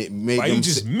mentioning it made Why them you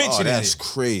just say, mentioning that's it?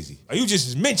 crazy. Are you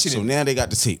just mentioning So it? now they got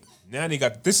the tape. Now they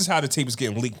got, this is how the tape is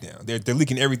getting leaked now. They're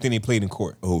leaking everything they played in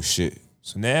court. Oh, shit.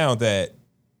 So now that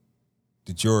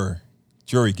the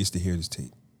jury gets to hear this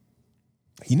tape,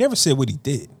 he never said what he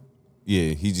did.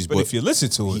 Yeah, he just... But if you listen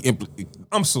to it, he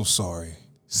I'm so sorry.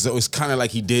 so it's kind of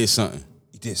like he did something.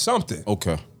 He did something.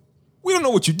 Okay. We don't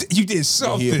know what you did. You did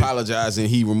something. He apologized and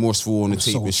he remorseful on the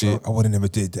tape and shit. I would have never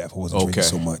did that if I wasn't drinking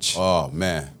so much. Oh,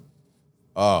 man.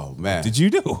 Oh, man. Did you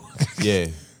do? Yeah.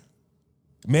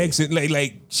 Meg said,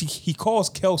 he calls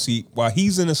Kelsey while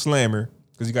he's in a slammer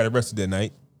because he got arrested that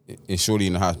night. And Shorty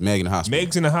in the hospital. Meg in the hospital.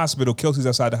 Meg's in the hospital. Kelsey's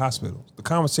outside the hospital. The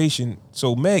conversation.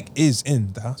 So Meg is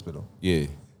in the hospital. Yeah.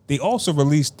 They also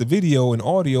released the video and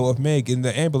audio of Meg in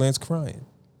the ambulance crying.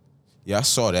 Yeah, I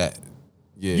saw that.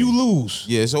 Yeah. You lose.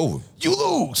 Yeah, it's over. You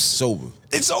lose. It's over.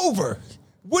 It's over.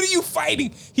 What are you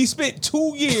fighting? He spent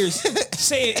 2 years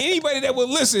saying anybody that would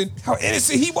listen how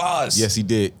innocent he was. Yes, he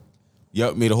did.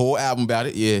 Yup, made a whole album about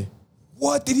it. Yeah.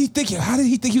 What did he think? How did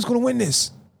he think he was going to win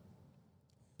this?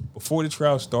 Before the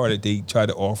trial started, they tried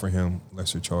to offer him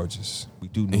lesser charges. We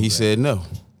do know And he that. said no.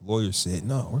 Lawyer said,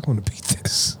 no, we're going to beat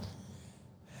this.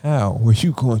 How were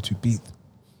you going to beat?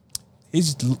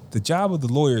 The job of the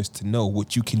lawyer is to know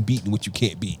what you can beat and what you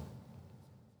can't beat.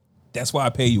 That's why I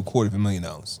pay you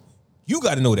 $250,000. You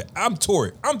got to know that. I'm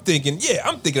Tory. I'm thinking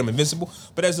I'm invincible.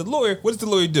 But as a lawyer, what does the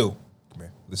lawyer do? Come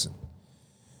here, listen.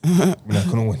 We're not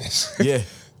going to win this. Yeah.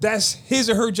 That's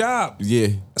his or her job. Yeah.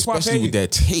 That's why I Especially pay with you.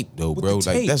 that tape, though, With bro. the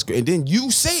Like, tape. that's great. And then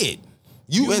you say it.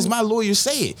 You, as my lawyer,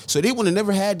 say it. So they would have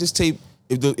never had this tape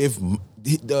if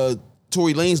the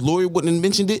Tory Lanez lawyer wouldn't have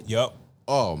mentioned it. Yep.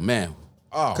 Oh, man.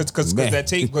 Oh, Because man. that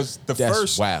tape was the That's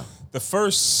first. wild. The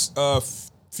first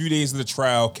few days of the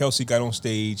trial, Kelsey got on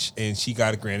stage and she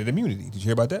got granted immunity. Did you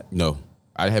hear about that? No.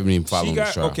 I haven't even followed the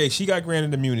trial. She got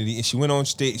granted immunity and she went on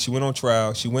stage. She went on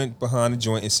trial. She went behind the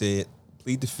joint and said,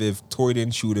 "Plead the fifth. Tory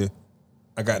didn't shoot her.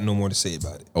 I got no more to say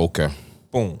about it." Okay.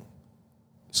 Boom.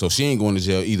 So she ain't going to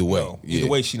jail either way. No, either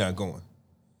way, she not going.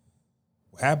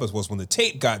 What happens was when the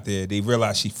tape got there, they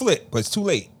realized she flipped, but it's too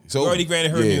late. So They already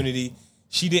granted her yeah. immunity.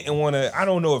 She didn't want to. I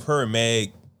don't know if her and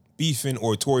Meg beefing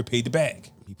or Tory paid the bag.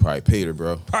 He probably paid her,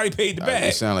 bro. Probably paid the bag.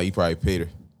 It sound like he probably paid her.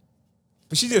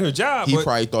 But she did her job. He but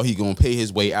probably thought he gonna pay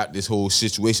his way out this whole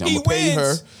situation. I'm he gonna pay her.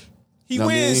 wins. He Know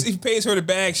what I wins. mean? He pays her the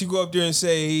bag. She go up there and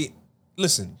say,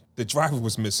 "Listen, the driver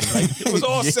was missing." Like, it was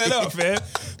all set up, man.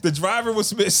 The driver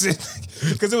was missing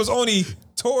because it was only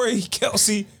Tory,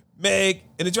 Kelsey, Meg,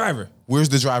 and the driver. Where's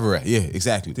the driver at? Yeah,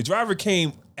 exactly. The driver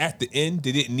came at the end.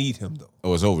 They didn't need him though.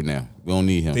 Oh, it's over now. We don't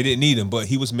need him. They didn't need him, but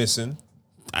he was missing.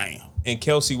 Damn. And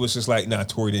Kelsey was just like, "Nah,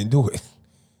 Tory didn't do it."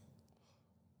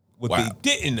 What Wow. they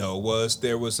didn't know was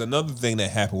there was another thing that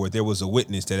happened where there was a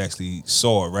witness that actually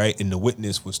saw it, right? And the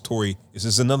witness was Tory. This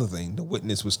is another thing. The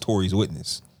witness was Tory's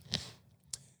witness.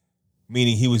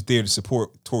 Meaning he was there to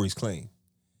support Tory's claim.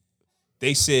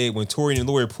 They said when Tory and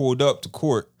the lawyer pulled up to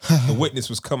court, the witness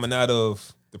was coming out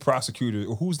of the prosecutor,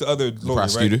 or who's the other lawyer,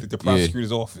 prosecutor? right? The Yeah.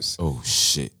 prosecutor's office. Oh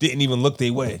shit. Didn't even look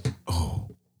their way. Oh.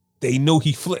 They know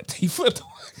he flipped. He flipped.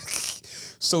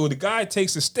 So the guy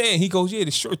takes a stand. He goes, "Yeah,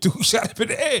 the short dude shot him in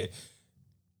the head.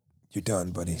 You're done,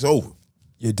 buddy. It's over.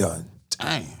 You're done."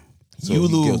 Damn. So You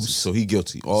he lose. Guilty. So he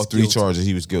guilty. All He's three guilty. charges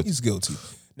he was guilty. He's guilty.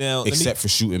 Now, Except for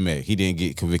shooting Meg. He didn't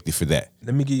get convicted for that.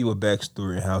 let me give you a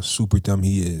backstory on how super dumb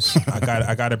he is.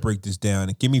 I got to break this down.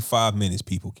 And give me 5 minutes,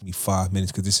 people. Give me 5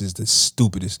 minutes because this is the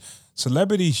stupidest.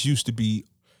 Celebrities used to be,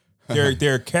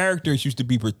 their characters used to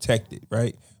be protected,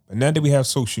 right? But now that we have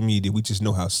social media, we just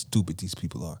know how stupid these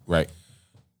people are. Right.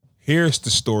 Here's the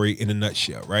story in a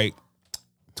nutshell, right?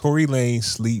 Tory Lanez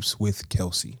sleeps with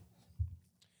Kelsey.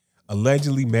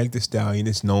 Allegedly, Meg Thee Stallion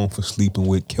is known for sleeping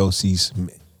with Kelsey's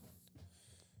men.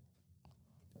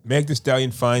 Meg Thee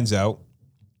Stallion finds out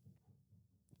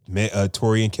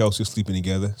Tory and Kelsey are sleeping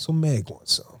together, so Meg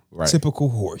wants some. Right. Typical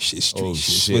horse shit, street Oh,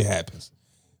 shit. shit. What happens?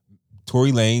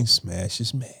 Tory Lanez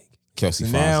smashes Meg. Kelsey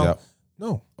So finds now- out.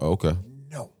 No, Oh, okay.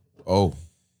 no. Oh.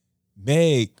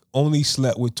 Meg only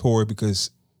slept with Tory because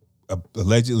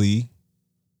allegedly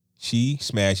she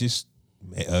smashes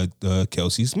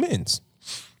Kelsey's men's.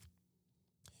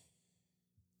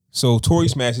 So Tory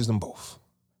smashes them both.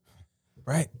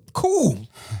 Right? Cool.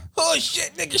 Oh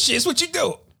shit, nigga, shit's what you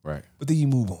do. Right. But then you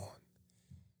move on.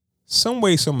 Some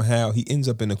way, somehow, he ends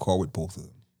up in the car with both of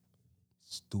them.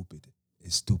 Stupid.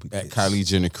 It's stupid. At kids. Kylie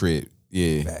Jenner crib.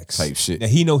 Yeah. Facts. Type shit. Now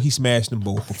he know he smashed them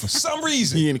both, but for some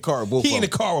reason He in the car with both he of in the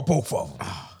them. car with both of them.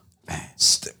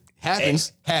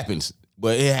 Happens. Happens.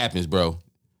 But it happens, bro.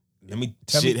 Let me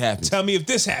Shit happens. Tell me if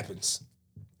this happens.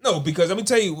 No, because let me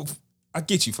tell you, I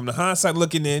get you from the hindsight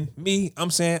looking in. Me, I'm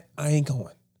saying I ain't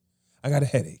going. I got a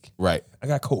headache. Right. I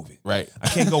got COVID. Right. I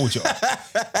can't go with y'all.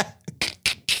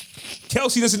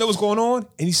 Kelsey doesn't know what's going on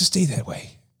and needs to stay that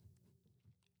way.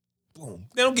 Boom.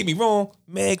 Now don't get me wrong.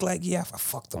 Meg, like, yeah, I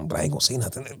fucked them, but I ain't gonna say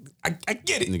nothing. I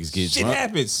get it. Niggas get Shit drunk.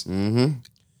 happens. Mm-hmm.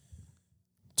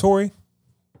 Tory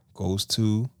goes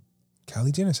to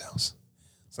Kylie Jenner's house.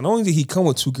 So not only did he come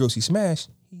with two girls he smashed,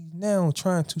 he's now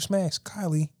trying to smash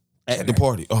Kylie At the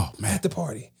party. Oh, man. at the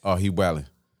party. Oh, he wildin'.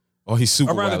 Oh, he's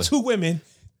super Around the wildin'. two women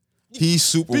He's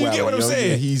super Do you wild. get what I'm yo.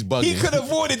 saying? Yeah, he's bugging. He could have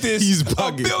avoided this He's a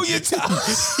bugging. billion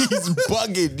times. He's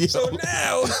bugging. Yo. So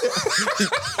now,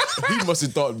 He must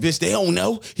have thought, bitch, they don't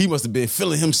know. He must have been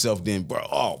feeling himself then, bro.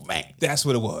 Oh, man. that's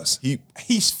what it was.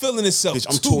 He's feeling himself Bitch,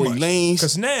 I'm too Tory much. Lanez.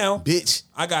 Because now, Bitch.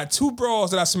 I got 2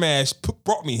 bras that I smashed,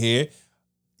 brought me here.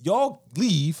 Y'all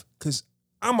leave because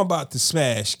I'm about to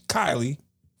smash Kylie.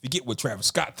 Forget what Travis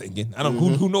Scott thinking. I don't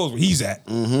who knows where he's at.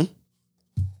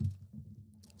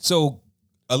 So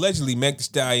allegedly, Meg Thee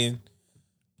Stallion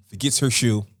forgets her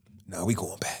shoe. Now we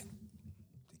going back.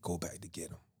 They go back to get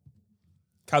him.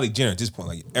 Kylie Jenner at this point,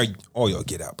 like, all y'all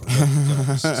get out, bro.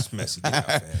 It's messy. Get out,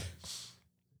 man.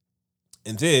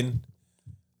 And then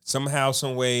somehow,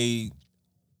 some way,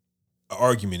 an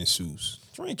argument ensues.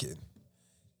 Drinking.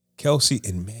 Kelsey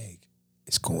and Meg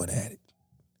is going at it.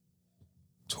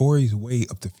 Tori's way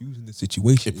of diffusing the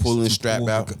situation. They're pulling the strap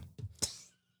out.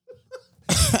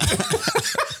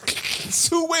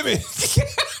 2 women.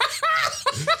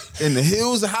 In the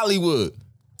hills of Hollywood.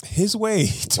 His way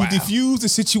to Wow. diffuse the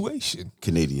situation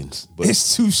Canadians. But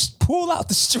is to pull out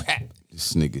the strap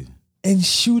this nigga. and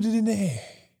shoot it in the air.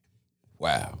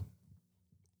 Wow.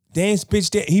 Dance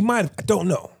bitch there. He might have, I don't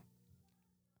know.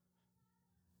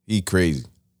 He crazy.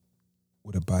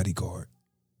 With a bodyguard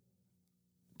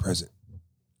present.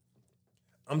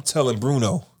 I'm telling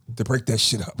Bruno to break that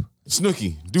shit up.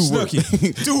 Snooki, do Snooki,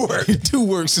 work. do work. Do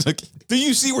work, Snooki. Do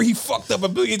you see where he fucked up a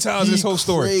billion times in this whole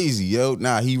story? Crazy, yo.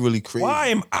 Nah, he really crazy. Why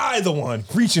am I the one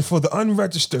reaching for the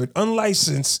unregistered,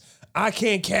 unlicensed, I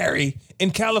can't carry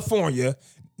in California?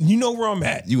 You know where I'm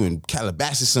at. You in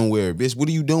Calabasas somewhere, bitch. What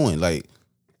are you doing? Like,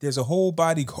 There's a whole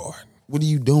bodyguard what are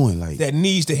you doing? Like, that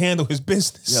needs to handle his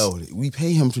business. yo, we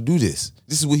pay him to do this.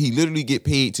 This is what he literally get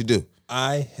paid to do.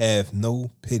 I have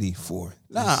no pity for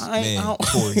Nah, this I man, don't.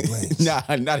 Tory Lanez.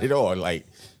 Nah, not at all. Like,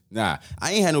 nah,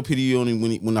 I ain't had no pity on him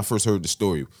when I first heard the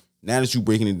story. Now that you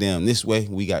breaking it down this way,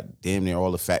 we got damn near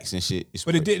all the facts and shit. It's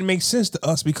But it didn't make sense to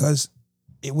us because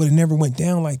it would have never went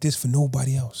down like this for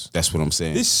nobody else. That's what I'm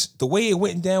saying. The way it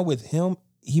went down with him,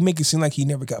 he make it seem like he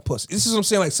never got pussy. This is what I'm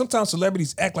saying. Like sometimes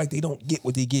celebrities act like they don't get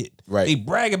what they get. Right. They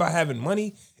brag about having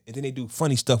money and then they do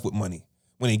funny stuff with money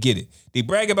when they get it. They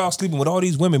brag about sleeping with all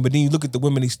these women, but then you look at the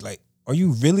women, it's like, are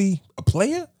you really a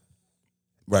player?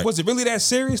 Right. Was it really that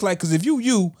serious? Like, because if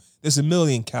you, there's a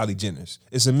million Kylie Jenners.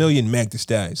 It's a million Meg Thee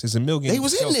Stallions. There's a million. They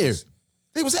was in there. Chelseas.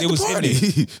 They was at They the was in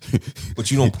party. But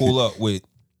you don't pull up with,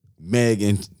 Meg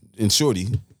and Shorty. You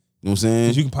know what I'm saying?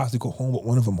 because you can possibly go home with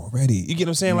one of them already. You get what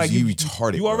I'm saying? Like You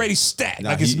retarded, You bro. already stacked. Nah,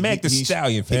 like it's he- Meg the he-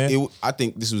 Stallion, fam. I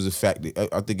think this was a fact.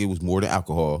 I think it was more than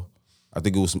alcohol. I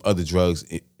think it was some other drugs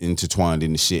intertwined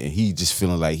in the shit, and he just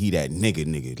feeling like he that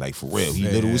nigga, like for real. He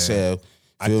little as hell.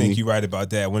 I Feel think me? you're right about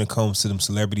that. When it comes to them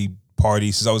celebrity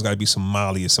parties, there's always got to be some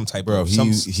Molly or some type Bro, of. he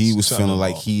was something feeling like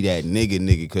involved. he that nigga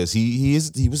because he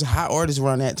was a hot artist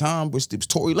around that time, but it was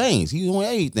Tory Lanez. He was on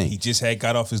everything. He just had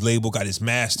got off his label, got his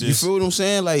masters. You feel what I'm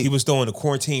saying? Like He was doing the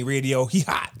quarantine radio. He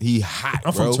hot. he hot.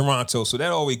 I'm bro. from Toronto, so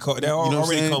that already know what I'm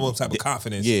already saying? come with some type of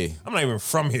confidence. Yeah. I'm not even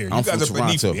from here. You I'm guys from are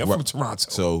beneath Toronto. me. I'm right. from Toronto.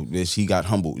 So this, he got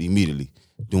humbled immediately,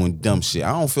 doing dumb shit.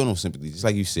 I don't feel no sympathy, just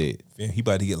like you said. Man, he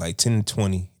about to get like 10 and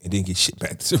 20 and then get shit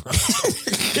back to Toronto.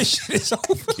 This shit is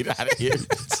over. Get out of here.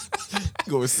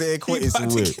 Go San He Quentin about to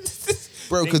somewhere. get this-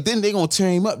 Bro, because then they gonna tear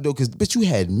him up though. Because bitch, you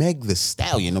had Meg the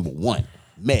Stallion, number one.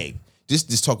 Meg,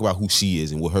 just talk about who she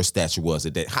is and what her stature was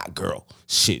at that hot girl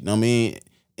shit. Know what I mean,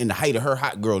 in the height of her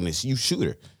hot girlness, you shoot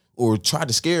her or try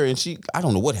to scare her, and I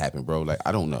don't know what happened, bro. Like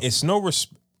I don't know. It's no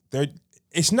respect.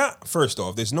 It's not, first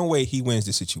off, there's no way he wins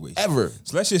the situation. Ever.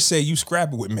 So let's just say you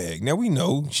scrap it with Meg. Now we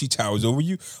know she towers over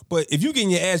you, but if you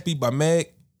getting your ass beat by Meg,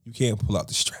 you can't pull out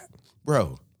the strap.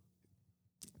 Bro,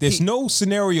 There's no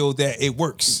scenario that it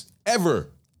works. ever,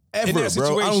 that bro. I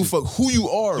situation, don't fuck who you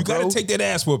are, You bro. gotta take that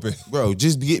ass whooping. Bro,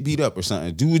 just get beat up or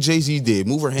something. Do what Jay-Z did.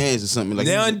 Move her hands or something. Like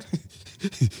Now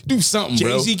do something,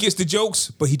 bro. Jay-Z gets the jokes,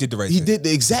 but he did the right He thing. did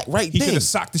the exact right He thing. coulda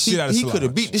socked the shit out of He could have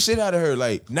Solange. beat the shit out of her.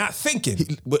 Like, Not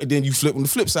thinking. but then you flip on the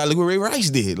flip side. Look what Ray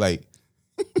Rice did. Like,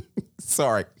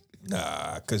 sorry.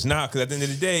 Nah, cause at the end of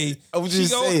the day, I was she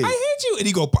just go, saying. I hit you, and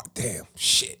he go, damn,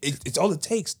 shit. It's all it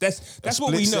takes. That's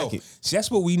what we split know. second. See,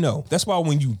 that's what we know. That's why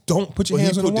when you don't put your But he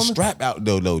hands on a put the woman, strap out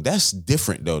though. That's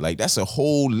different though. Like that's a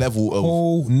whole level of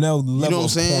whole no level what I'm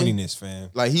of saying? corniness, fam.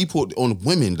 like he put on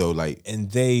women though. Like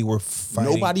And they were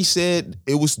fighting. nobody said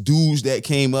it was dudes that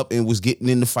came up and was getting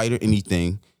in the fight or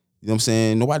anything. You know what I'm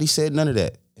saying? Nobody said none of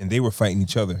that. And they were fighting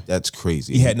each other. That's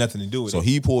crazy. He had nothing to do with So it.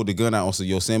 he pulled the gun out on some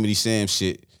Yosemite Sam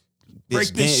shit. Break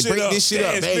Bitch, this shit break up. this shit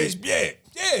up, Dance, baby. bitch.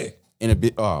 Yeah. And a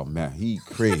bit. Oh man, he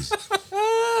crazy.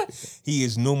 He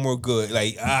is no more good.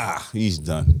 Like, He's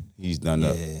done. He's done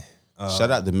up. yeah.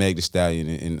 Shout out to Meg Thee Stallion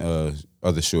and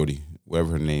other shorty,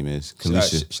 whatever her name is,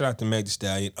 Kalisha. Shout out to Meg Thee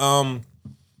Stallion.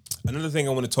 Another thing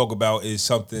I want to talk about is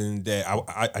something that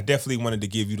I definitely wanted to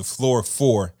give you the floor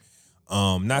for.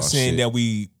 Not saying that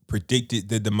we predicted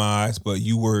the demise, but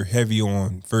you were heavy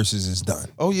on Versus is done.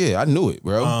 Oh yeah, I knew it,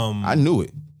 bro. I knew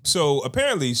it. So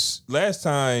apparently, last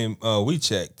time we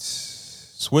checked,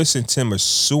 Swiss and Tim are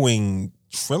suing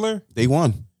Triller. They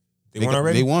won. They won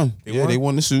already? They won. They They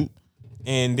won the suit.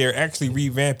 And they're actually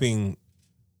revamping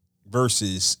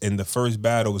Versus, and the first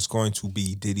battle is going to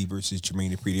be Diddy versus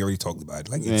Jermaine Dupri. They already talked about it.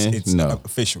 Like it's no.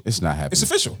 official. It's not happening. It's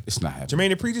official. It's not happening.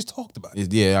 Jermaine Dupri just talked about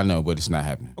it. Yeah, I know, but it's not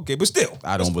happening. Okay, but still.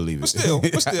 I don't believe it.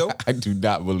 But still. I do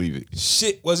not believe it.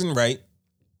 Shit wasn't right.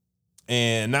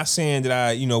 And not saying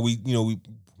that we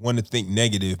want to think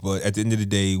negative, but at the end of the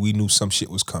day, we knew some shit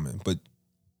was coming. But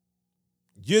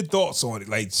your thoughts on it,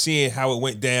 like seeing how it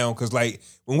went down, because like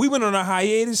when we went on our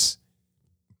hiatus,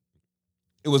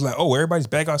 it was like, oh, everybody's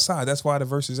back outside. That's why the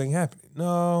verses ain't happening.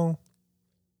 No.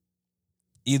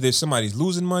 Either somebody's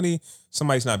losing money,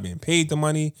 somebody's not being paid the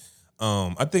money.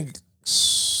 I think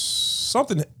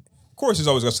something, of course, it's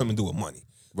always got something to do with money.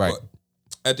 Right.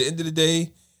 But at the end of the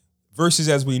day, versus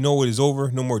as we know it is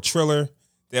over. No more Triller.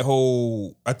 That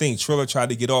whole, I think Triller tried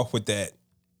to get off with that.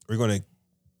 We're going to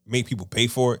make people pay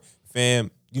for it. Fam,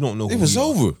 you don't know who It was we are.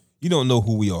 over. You don't know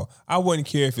who we are. I wouldn't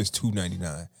care if it's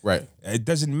 $2.99. Right. It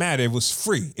doesn't matter. It was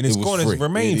free. And it's It was going free. to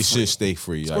remain It free. should stay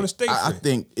free. It's going to stay free. I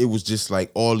think it was just like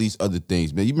all these other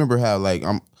things, man. You remember how like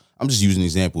I'm just using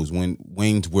examples when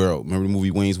Wayne's World, remember the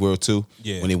movie Wayne's World 2?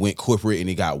 Yeah. When it went corporate and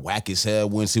it got whack as hell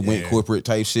once it went Yeah. corporate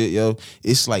type shit, yo.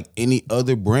 It's like any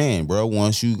other brand, bro.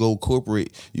 Once you go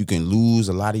corporate, you can lose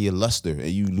a lot of your luster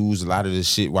and you lose a lot of the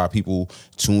shit why people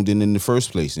tuned in the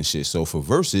first place and shit. So for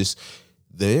Versus,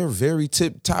 their very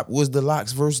tip top was the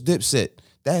Lox versus Dipset.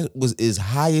 That was as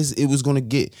high as it was gonna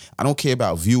get. I don't care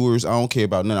about viewers. I don't care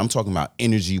about nothing. I'm talking about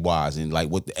energy wise and like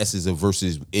what the essence of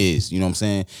Versus is. You know what I'm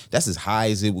saying? That's as high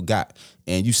as it got.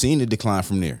 And you seen the decline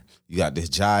from there. You got this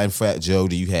Jai and Fat Joe.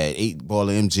 Then you had 8 Ball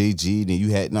of MJG. Then you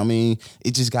had, I mean,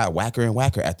 it just got whacker and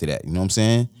whacker after that. You know what I'm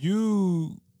saying?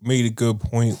 You made a good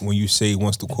point when you say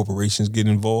once the corporations get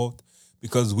involved,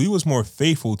 because we was more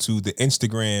faithful to the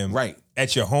Instagram Right.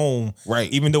 at your home.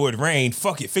 Right. Even though it rained,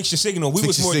 fuck it, fix your signal. We Fix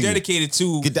was your more signal. dedicated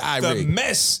to Get the iRig.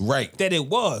 mess Right. that it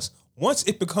was. Once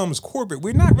it becomes corporate,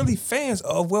 we're not really fans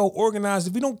of well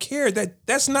organized. We don't care.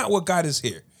 That's not what got us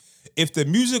here. If the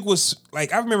music was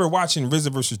like, I remember watching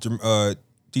RZA versus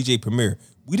DJ Premier.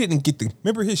 We didn't get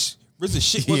remember his RZA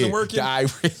shit wasn't working. The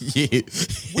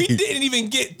iRig, We didn't even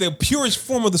get the purest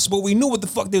form of the sport. We knew what the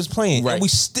fuck they was playing, Right. and we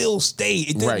still stayed.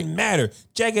 It didn't Right. matter.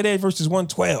 Jagged Edge versus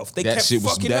 112. They kept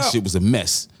fucking up. That shit was a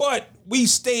mess. But we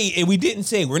stayed, and we didn't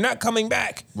say we're not coming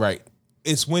back. Right.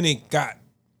 It's when it got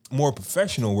more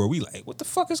professional where we like, what the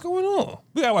fuck is going on?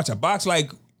 We gotta watch a box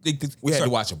like. We had to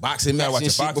watch a boxing match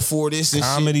and shit before this and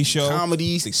comedy shit. show.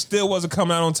 Comedies. They still wasn't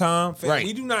coming out on time. Fam, Right.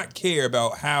 We do not care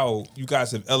about how you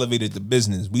guys have elevated the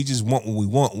business. We just want what we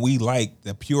want. We like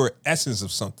the pure essence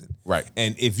of something. Right.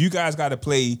 And if you guys got to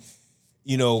play,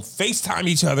 FaceTime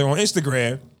each other on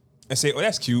Instagram and say, "Oh,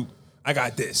 that's cute. I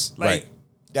got this." Like, Right.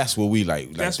 That's what we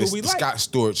like. That's what we like. Scott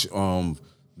Storch,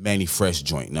 Manny Fresh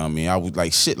joint. You know what I mean? I would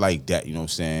like shit like that. You know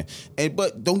what I'm saying?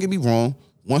 But don't get me wrong.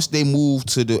 Once they move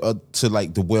to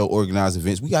the well organized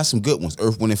events, we got some good ones.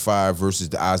 Earth, Wind and Fire versus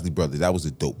the Isley Brothers. That was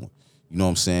a dope one. You know what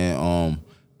I'm saying?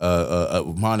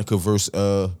 Monica versus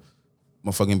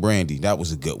motherfucking Brandy. That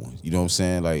was a good one. You know what I'm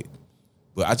saying? Like,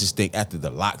 but I just think after the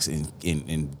Lox and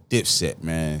Dipset,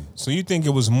 man, so you think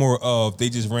it was more of they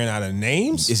just ran out of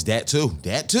names? it's that too.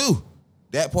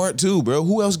 That part too, bro.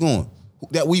 Who else going?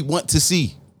 That we want to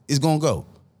see is gonna go.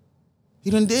 He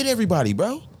done did everybody,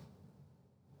 bro.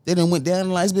 They done went down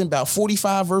the line. It's been about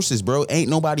 45 verses, bro. Ain't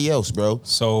nobody else, bro.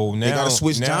 So now They gotta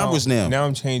switch genres now. Now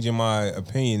I'm changing my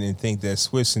opinion and think that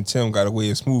Swiss and Tim got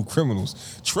away as smooth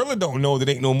criminals. Triller don't know that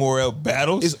ain't no more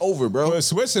battles. It's over, bro. But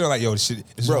Swiss are like, yo, this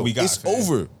is Bro, what we got. it's fam.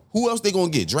 over. Who else they gonna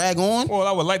get? Drag on? Well,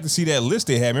 I would like to see that list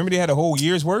they had. Remember they had a whole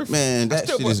year's worth? Man, that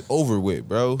shit is over with,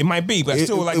 bro. It might be, but I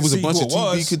still would like it was to a see bunch who of it to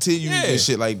be was. continued Yeah. and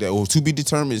shit like that, or to be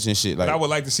determined and shit like. But I would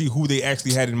like to see who they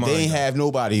actually had in mind. They ain't have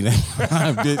nobody in that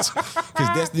line, bitch.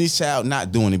 Because Destiny's Child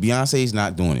not doing it. Beyonce's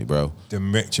not doing it, bro.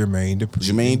 Jermaine Dupri.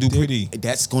 Jermaine Diddy. Dupri.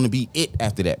 That's gonna be it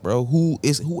after that, bro. Who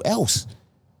else?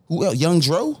 Who else? Young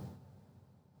Dro?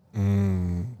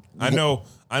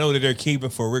 I know that they're keeping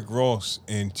for Rick Ross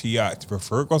and T.I.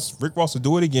 For Rick Ross to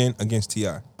do it again against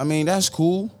T.I. I mean, that's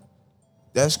cool.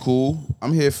 That's cool.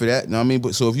 I'm here for that. You know what I mean?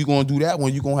 But so if you're gonna do that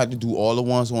one, you're gonna have to do all the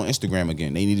ones on Instagram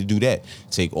again. They need to do that.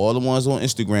 Take all the ones on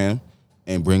Instagram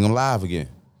and bring them live again.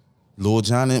 Lil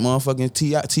Jon and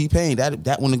motherfucking T-Pain,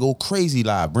 that one to go crazy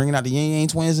live. Bringing out the Yang Yang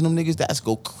Twins and them niggas, that's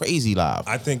go crazy live.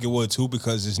 I think it would too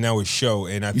because it's now a show,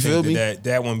 and I You feel me? think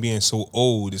that one being so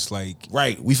old, it's like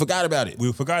Right, we forgot about it.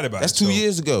 we forgot about That's it. 2 So,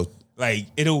 years ago. Like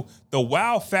the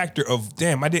wow factor of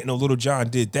damn, I didn't know Lil Jon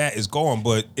did that is gone,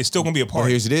 but it's still gonna be a But part.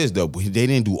 here's it is though. They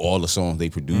didn't do all the songs they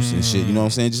produced and shit. You know what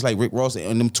I'm saying? Just like Rick Ross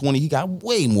and them 20, he got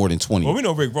way more than 20. Well, we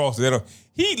know Rick Ross.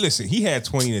 He had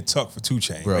 20 in the tuck for 2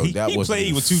 Chainz. Bro, he that was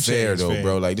played with 2 fair Chainz, though, fam.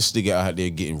 bro. Like this nigga out there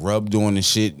getting rubbed on and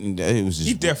shit, and it was just.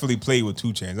 He definitely played with 2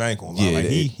 Chainz. I ain't gonna lie. Yeah, Like,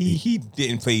 he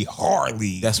didn't play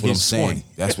hardly. That's what I'm his saying. 20.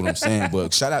 That's what I'm saying.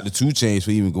 But shout out to 2 Chainz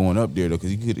for even going up there though,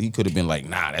 because he could have been like,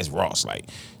 nah, that's Ross. Like,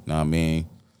 nah, what I mean.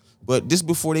 But this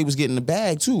before they was getting the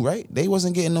bag too, right? They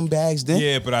wasn't getting them bags then.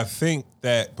 Yeah, but I think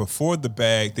that before the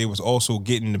bag, they was also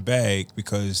getting the bag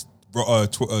because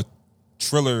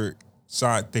Triller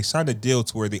signed a deal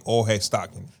to where they all had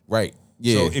stock in it. Right.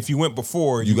 Yeah. So if you went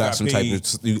before, you got some paid, type of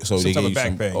so some they type gave of you back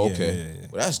some. pay. Yeah, Okay. yeah.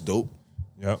 Well, that's dope.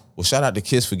 Yep. Well, shout out to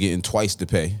Kiss for getting twice the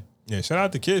pay. Yeah, shout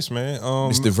out to Kiss, man.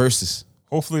 Mr. Versus.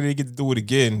 Hopefully they get to do it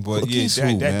again, but Well, yeah, Kiss that who,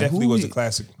 man? definitely Who was we- a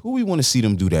classic. Who we want to see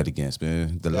them do that against,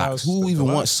 man? The Locks. Who the even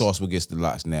Lox. wants Sauce against the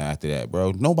Locks now after that,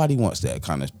 bro? Nobody wants that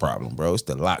kind of problem, bro. It's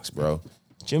the Locks, bro.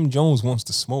 Jim Jones wants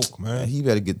to smoke, man. He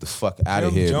better get the fuck out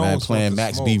of Jim here, man. Jones Playing wants to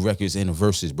Max B smoke. records in the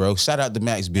verses, bro. Shout out to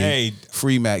Max B. Hey,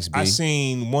 Free Max B. I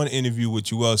seen one interview with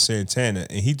Joel Santana,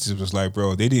 and he just was like,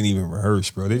 "Bro, they didn't even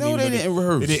rehearse, bro. They No, even they know didn't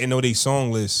rehearse. They didn't know they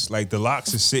song list. Like the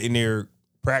Locks is sitting there,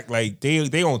 like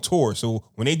they on tour. So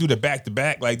when they do the back to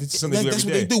back, like this is something That's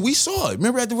every what day. they do. We saw it.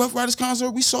 Remember at the Rough Riders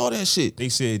concert? We saw that shit. They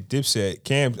said Dipset,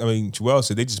 Joel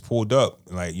said they just pulled up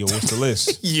and like, yo, what's the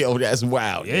list? Yo, that's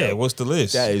wild. Yeah, yo. what's the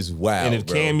list? That is wild, and if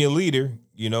bro. Cam your leader,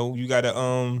 you know, you gotta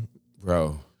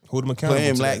Bro. hold them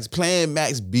accountable. Playing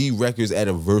Max B records at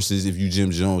a versus if you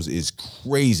Jim Jones is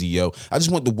crazy, yo. I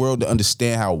just want the world to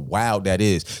understand how wild that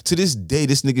is. To this day,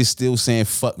 this nigga's still saying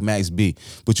fuck Max B,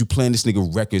 but you playing this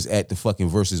nigga records at the fucking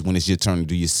versus when it's your turn to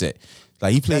do your set.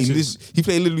 Like he played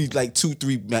literally like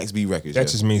 2-3 Max B records. That yo.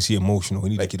 just means he emotional. He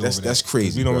need Like, to get that's- over that. that's crazy,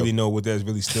 'Cause we don't bro. really know what that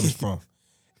really stems from.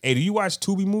 Hey, do you watch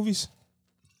Tubi movies?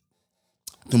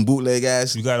 Them bootleg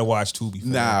ass. You gotta watch Tubi.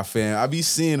 Fam. Nah, fam. I be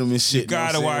seeing them and shit.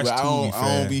 gotta know what I'm watch saying?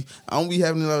 But Tubi, I don't be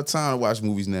having a lot of time to watch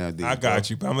movies nowadays. I got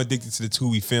you, but I'm addicted to the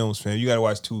Tubi films, fam. You gotta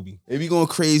watch Tubi. They be going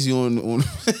crazy on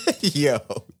yo.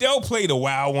 They'll play the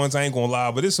wild ones, I ain't gonna lie,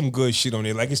 but there's some good shit on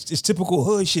there. Like it's typical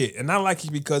hood shit. And I like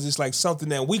it because it's like something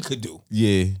that we could do.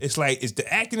 Yeah. It's like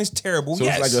the acting is terrible. So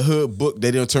yes. it's like a hood book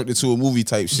that done turned into a movie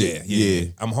type shit. Yeah.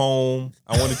 I'm home.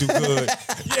 I want to do good.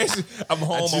 Yes, I'm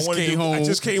home. just I came home.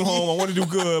 just came home. I want to do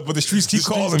good, but the streets keep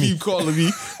calling me. Keep calling me.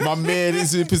 My man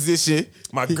is in position.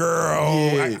 My girl,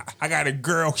 Yeah. I got a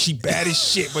girl. She bad as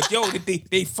shit. But yo,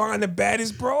 they find the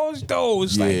baddest bros though.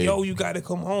 It's like, Yeah. yo, you got to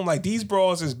come home. Like these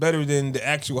bros is better than the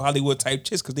actual Hollywood type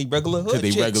chicks because they regular hood.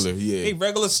 they chicks. regular, yeah. They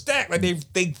regular stack. Like they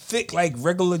thick like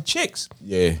regular chicks.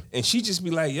 Yeah. And she just be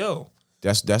like, yo,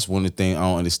 That's one of the things I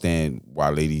don't understand why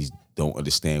ladies don't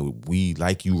understand. We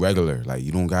like you regular. Like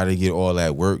you don't gotta get all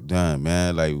that work done,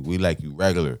 man. Like we like you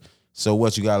regular. So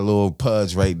what? You got a little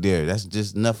pudge right there. That's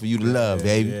just enough for you to love,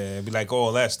 baby. yeah, be like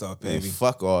all that stuff, Man, baby.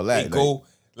 fuck all that. They go.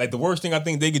 Like the worst thing I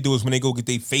think they could do is when they go get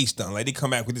their face done. Like they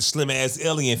come out with this slim ass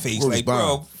alien face. Bruce Like, Brown.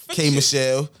 bro, fix K it.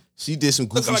 Michelle, she did some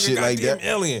Look goofy like shit a like goddamn that.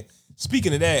 alien.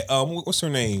 Speaking of that, what's her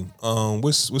name?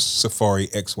 What's Safari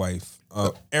ex-wife?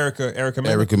 Erica.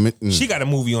 Mendel? Erica Mendel. She got a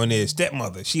movie on there.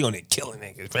 Stepmother. She on it killing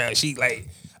niggas. Man. She like.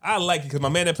 I like it because my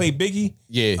man that played Biggie.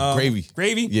 Yeah,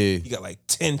 Gravy. Yeah. He got like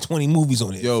 10, 20 movies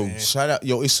on it. Yo, man. shout out.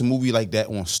 Yo, it's a movie like that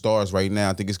on Stars right now.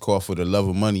 I think it's called For the Love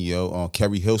of Money, yo.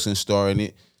 Kerry Hilson starring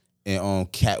it.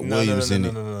 And Cat Williams in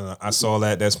it. No. I saw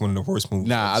that. That's one of the worst movies.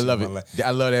 Nah, I I've love seen in my it. life. I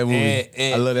love that movie.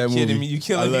 And I love that you kidding movie. me? You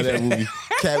killing I love me. that movie.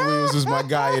 Cat Williams was my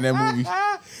guy in that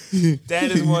movie. That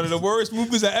is one of the worst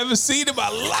movies I ever seen in my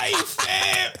life,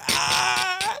 man.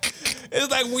 It's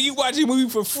like when you watch a movie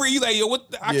for free, you like, yo, what?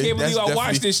 I can't believe I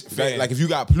watched this. Fam. Like if you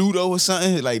got Pluto or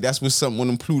something, like that's what one of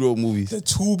them Pluto movies. The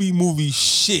Tubi movie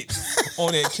shit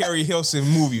on that Kerry Hilson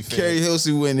movie, fam. Kerry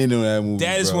Hilson went into that movie.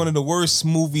 That is bro. one of the worst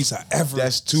movies I ever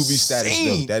That's Tubi status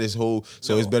seen. though. That is whole.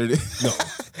 So it's better than No,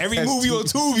 every That's movie on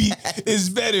Tubi is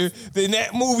better than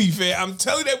that movie, fam. I'm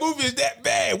telling you, that movie is that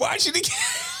bad. Watch it again.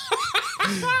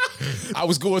 I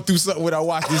was going through something when I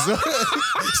watched this. So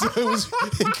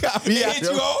it got me It out. hit you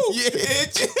home. Yeah. It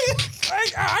hit you.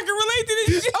 Like, I can relate to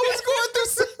this shit. I was going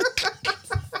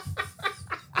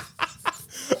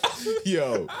through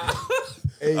Yo.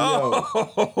 Hey, yo.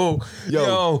 Oh,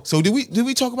 Yo. So did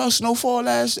we talk about Snowfall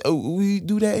last? We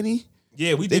do that any?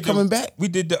 Yeah, they coming back. We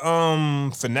did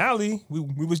the finale.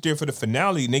 We was there for the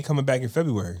finale, and they coming back in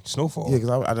February. Snowfall. Yeah, because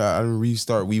I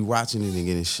restart rewatching it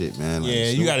again and shit, man. Like, Yeah,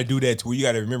 you got to do that too. You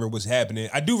got to remember what's happening.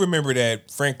 I do remember that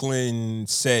Franklin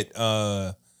set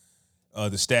the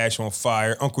stash on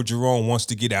fire. Uncle Jerome wants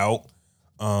to get out.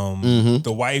 The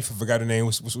wife, I forgot her name.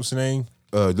 What's her name?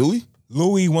 Louis.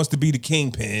 Louis wants to be the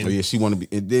kingpin. Oh yeah, she want to be.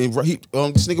 And then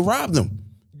this nigga robbed him.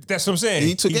 That's what I'm saying.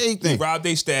 He took everything. He robbed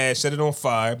their stash, set it on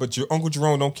fire. But your Uncle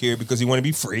Jerome don't care because he want to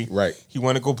be free. Right. He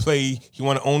want to go play. He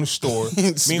want to own the store.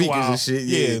 Speakers Meanwhile, and shit,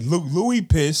 yeah. Louis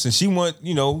pissed, and she want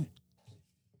what's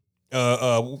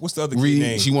the other kid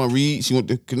name? She want Reed. She want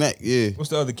to connect. Yeah. What's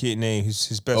the other kid name?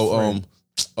 His best friend.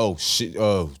 Shit.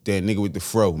 That nigga with the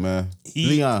fro, man.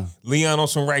 Leon on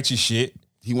some righteous shit.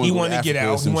 He wanted to get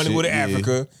out. He wanted to go to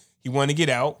Africa. He wanted to get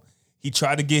out. He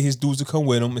tried to get his dudes to come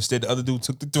with him. Instead, the other dude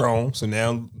took the throne. So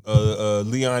now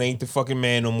Leon ain't the fucking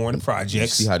man no more in the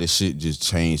projects. You see how this shit just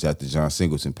changed after John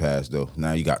Singleton passed, though.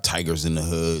 Now you got tigers in the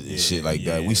hood and shit like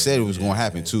that. We said it was going to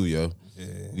happen, too, yo. Yeah.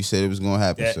 We said it was going to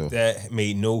happen, That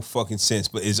made no fucking sense.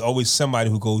 But it's always somebody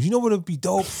who goes, you know what would be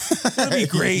dope? That'd be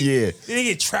great. Yeah. They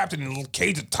get trapped in a little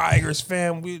cage of tigers,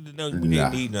 fam. We didn't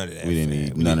need none of that. We didn't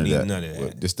need none of that.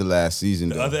 But this the last season,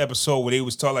 the though. other episode where they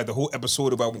was talking, like the whole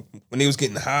episode about when they was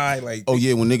getting high, like when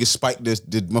niggas spiked the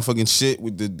motherfucking shit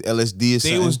with the LSD or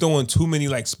something. They was doing too many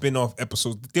like spin-off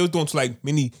episodes. They was doing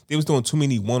too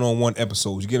many one-on-one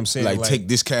episodes. You get what I'm saying? Like take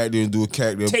this character and do a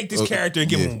character. Take this character and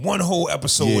give him one whole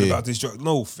episode about this drug.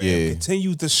 No, fam. Yeah.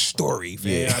 Continue the story,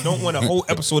 fam. I don't want a whole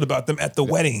episode about them at the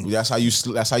wedding. That's how you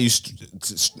stretch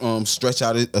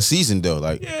out a season, though.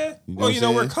 Like,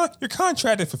 you're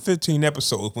contracted for 15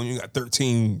 episodes when you got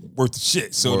 13 worth of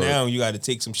shit. So now you got to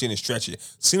take some shit and stretch it.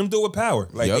 See them do it with Power.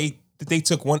 Like they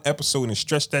took one episode and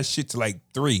stretched that shit to like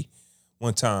 3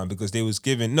 one time because they was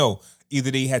given either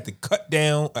they had to cut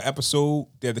down an episode,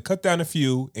 they had to cut down a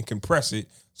few and compress it.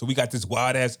 So we got this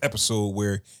wild ass episode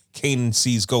where Kanan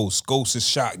sees Ghost. Ghost is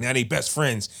shocked. Now they best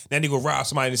friends. Now they go rob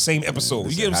somebody in the same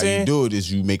episode. You get what I'm saying? How you do it is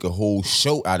you make a whole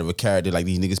show out of a character like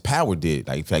these niggas Power did.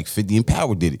 Like 50 and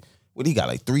Power did it. What, he got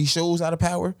like 3 shows out of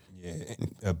Power? Yeah.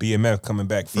 BMF coming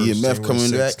back first. BMF coming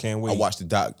 6, back. Can't wait. I watched the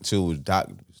doc too. The doc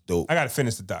was dope. I got to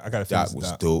finish the doc. Doc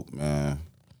was dope, man.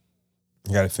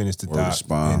 I got to finish the doc.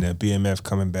 And BMF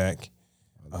coming back.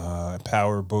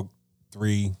 Power Book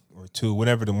 3 or 2,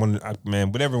 whatever the one,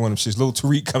 whatever one of them shits. Lil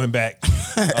Tariq coming back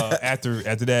after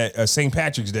that St.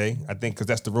 Patrick's Day, I think, because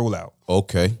that's the rollout.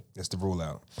 Okay, that's the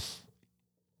rollout.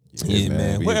 Yeah,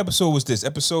 man. What episode was this?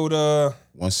 Episode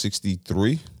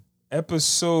 163.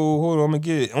 Hold on, I'm gonna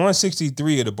get it.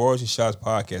 163 of the Bars and Shots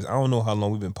podcast. I don't know how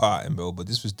long we've been potting, bro, but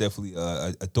this was definitely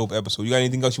a dope episode. You got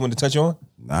anything else you want to touch on?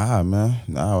 Nah, man.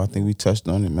 I think we touched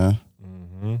on it, man.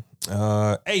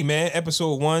 Hey man,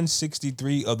 episode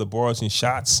 163 of the Bars and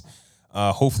Shots.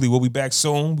 Hopefully we'll be back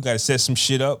soon. We gotta set some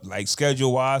shit up, like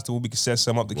schedule wise, so we can set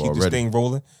some up to keep this thing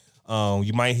rolling.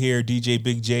 You might hear DJ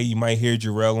Big J, you might hear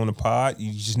Jarrell on the pod.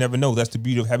 You just never know. That's the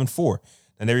beauty of having 4.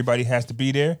 And everybody has to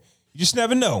be there. You just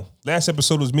never know. Last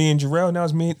episode was me and Jarrell, now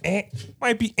it's me and Ant.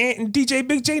 Might be Ant and DJ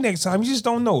Big J next time. You just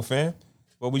don't know, fam.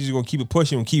 But we just gonna keep it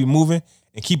pushing and keep it moving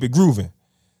and keep it grooving.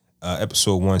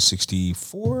 Episode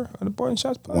 164 of the Bars and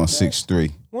Shots podcast. 163.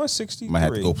 163. Might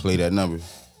have to go play that number.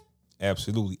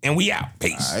 Absolutely. And we out.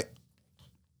 Peace. All right.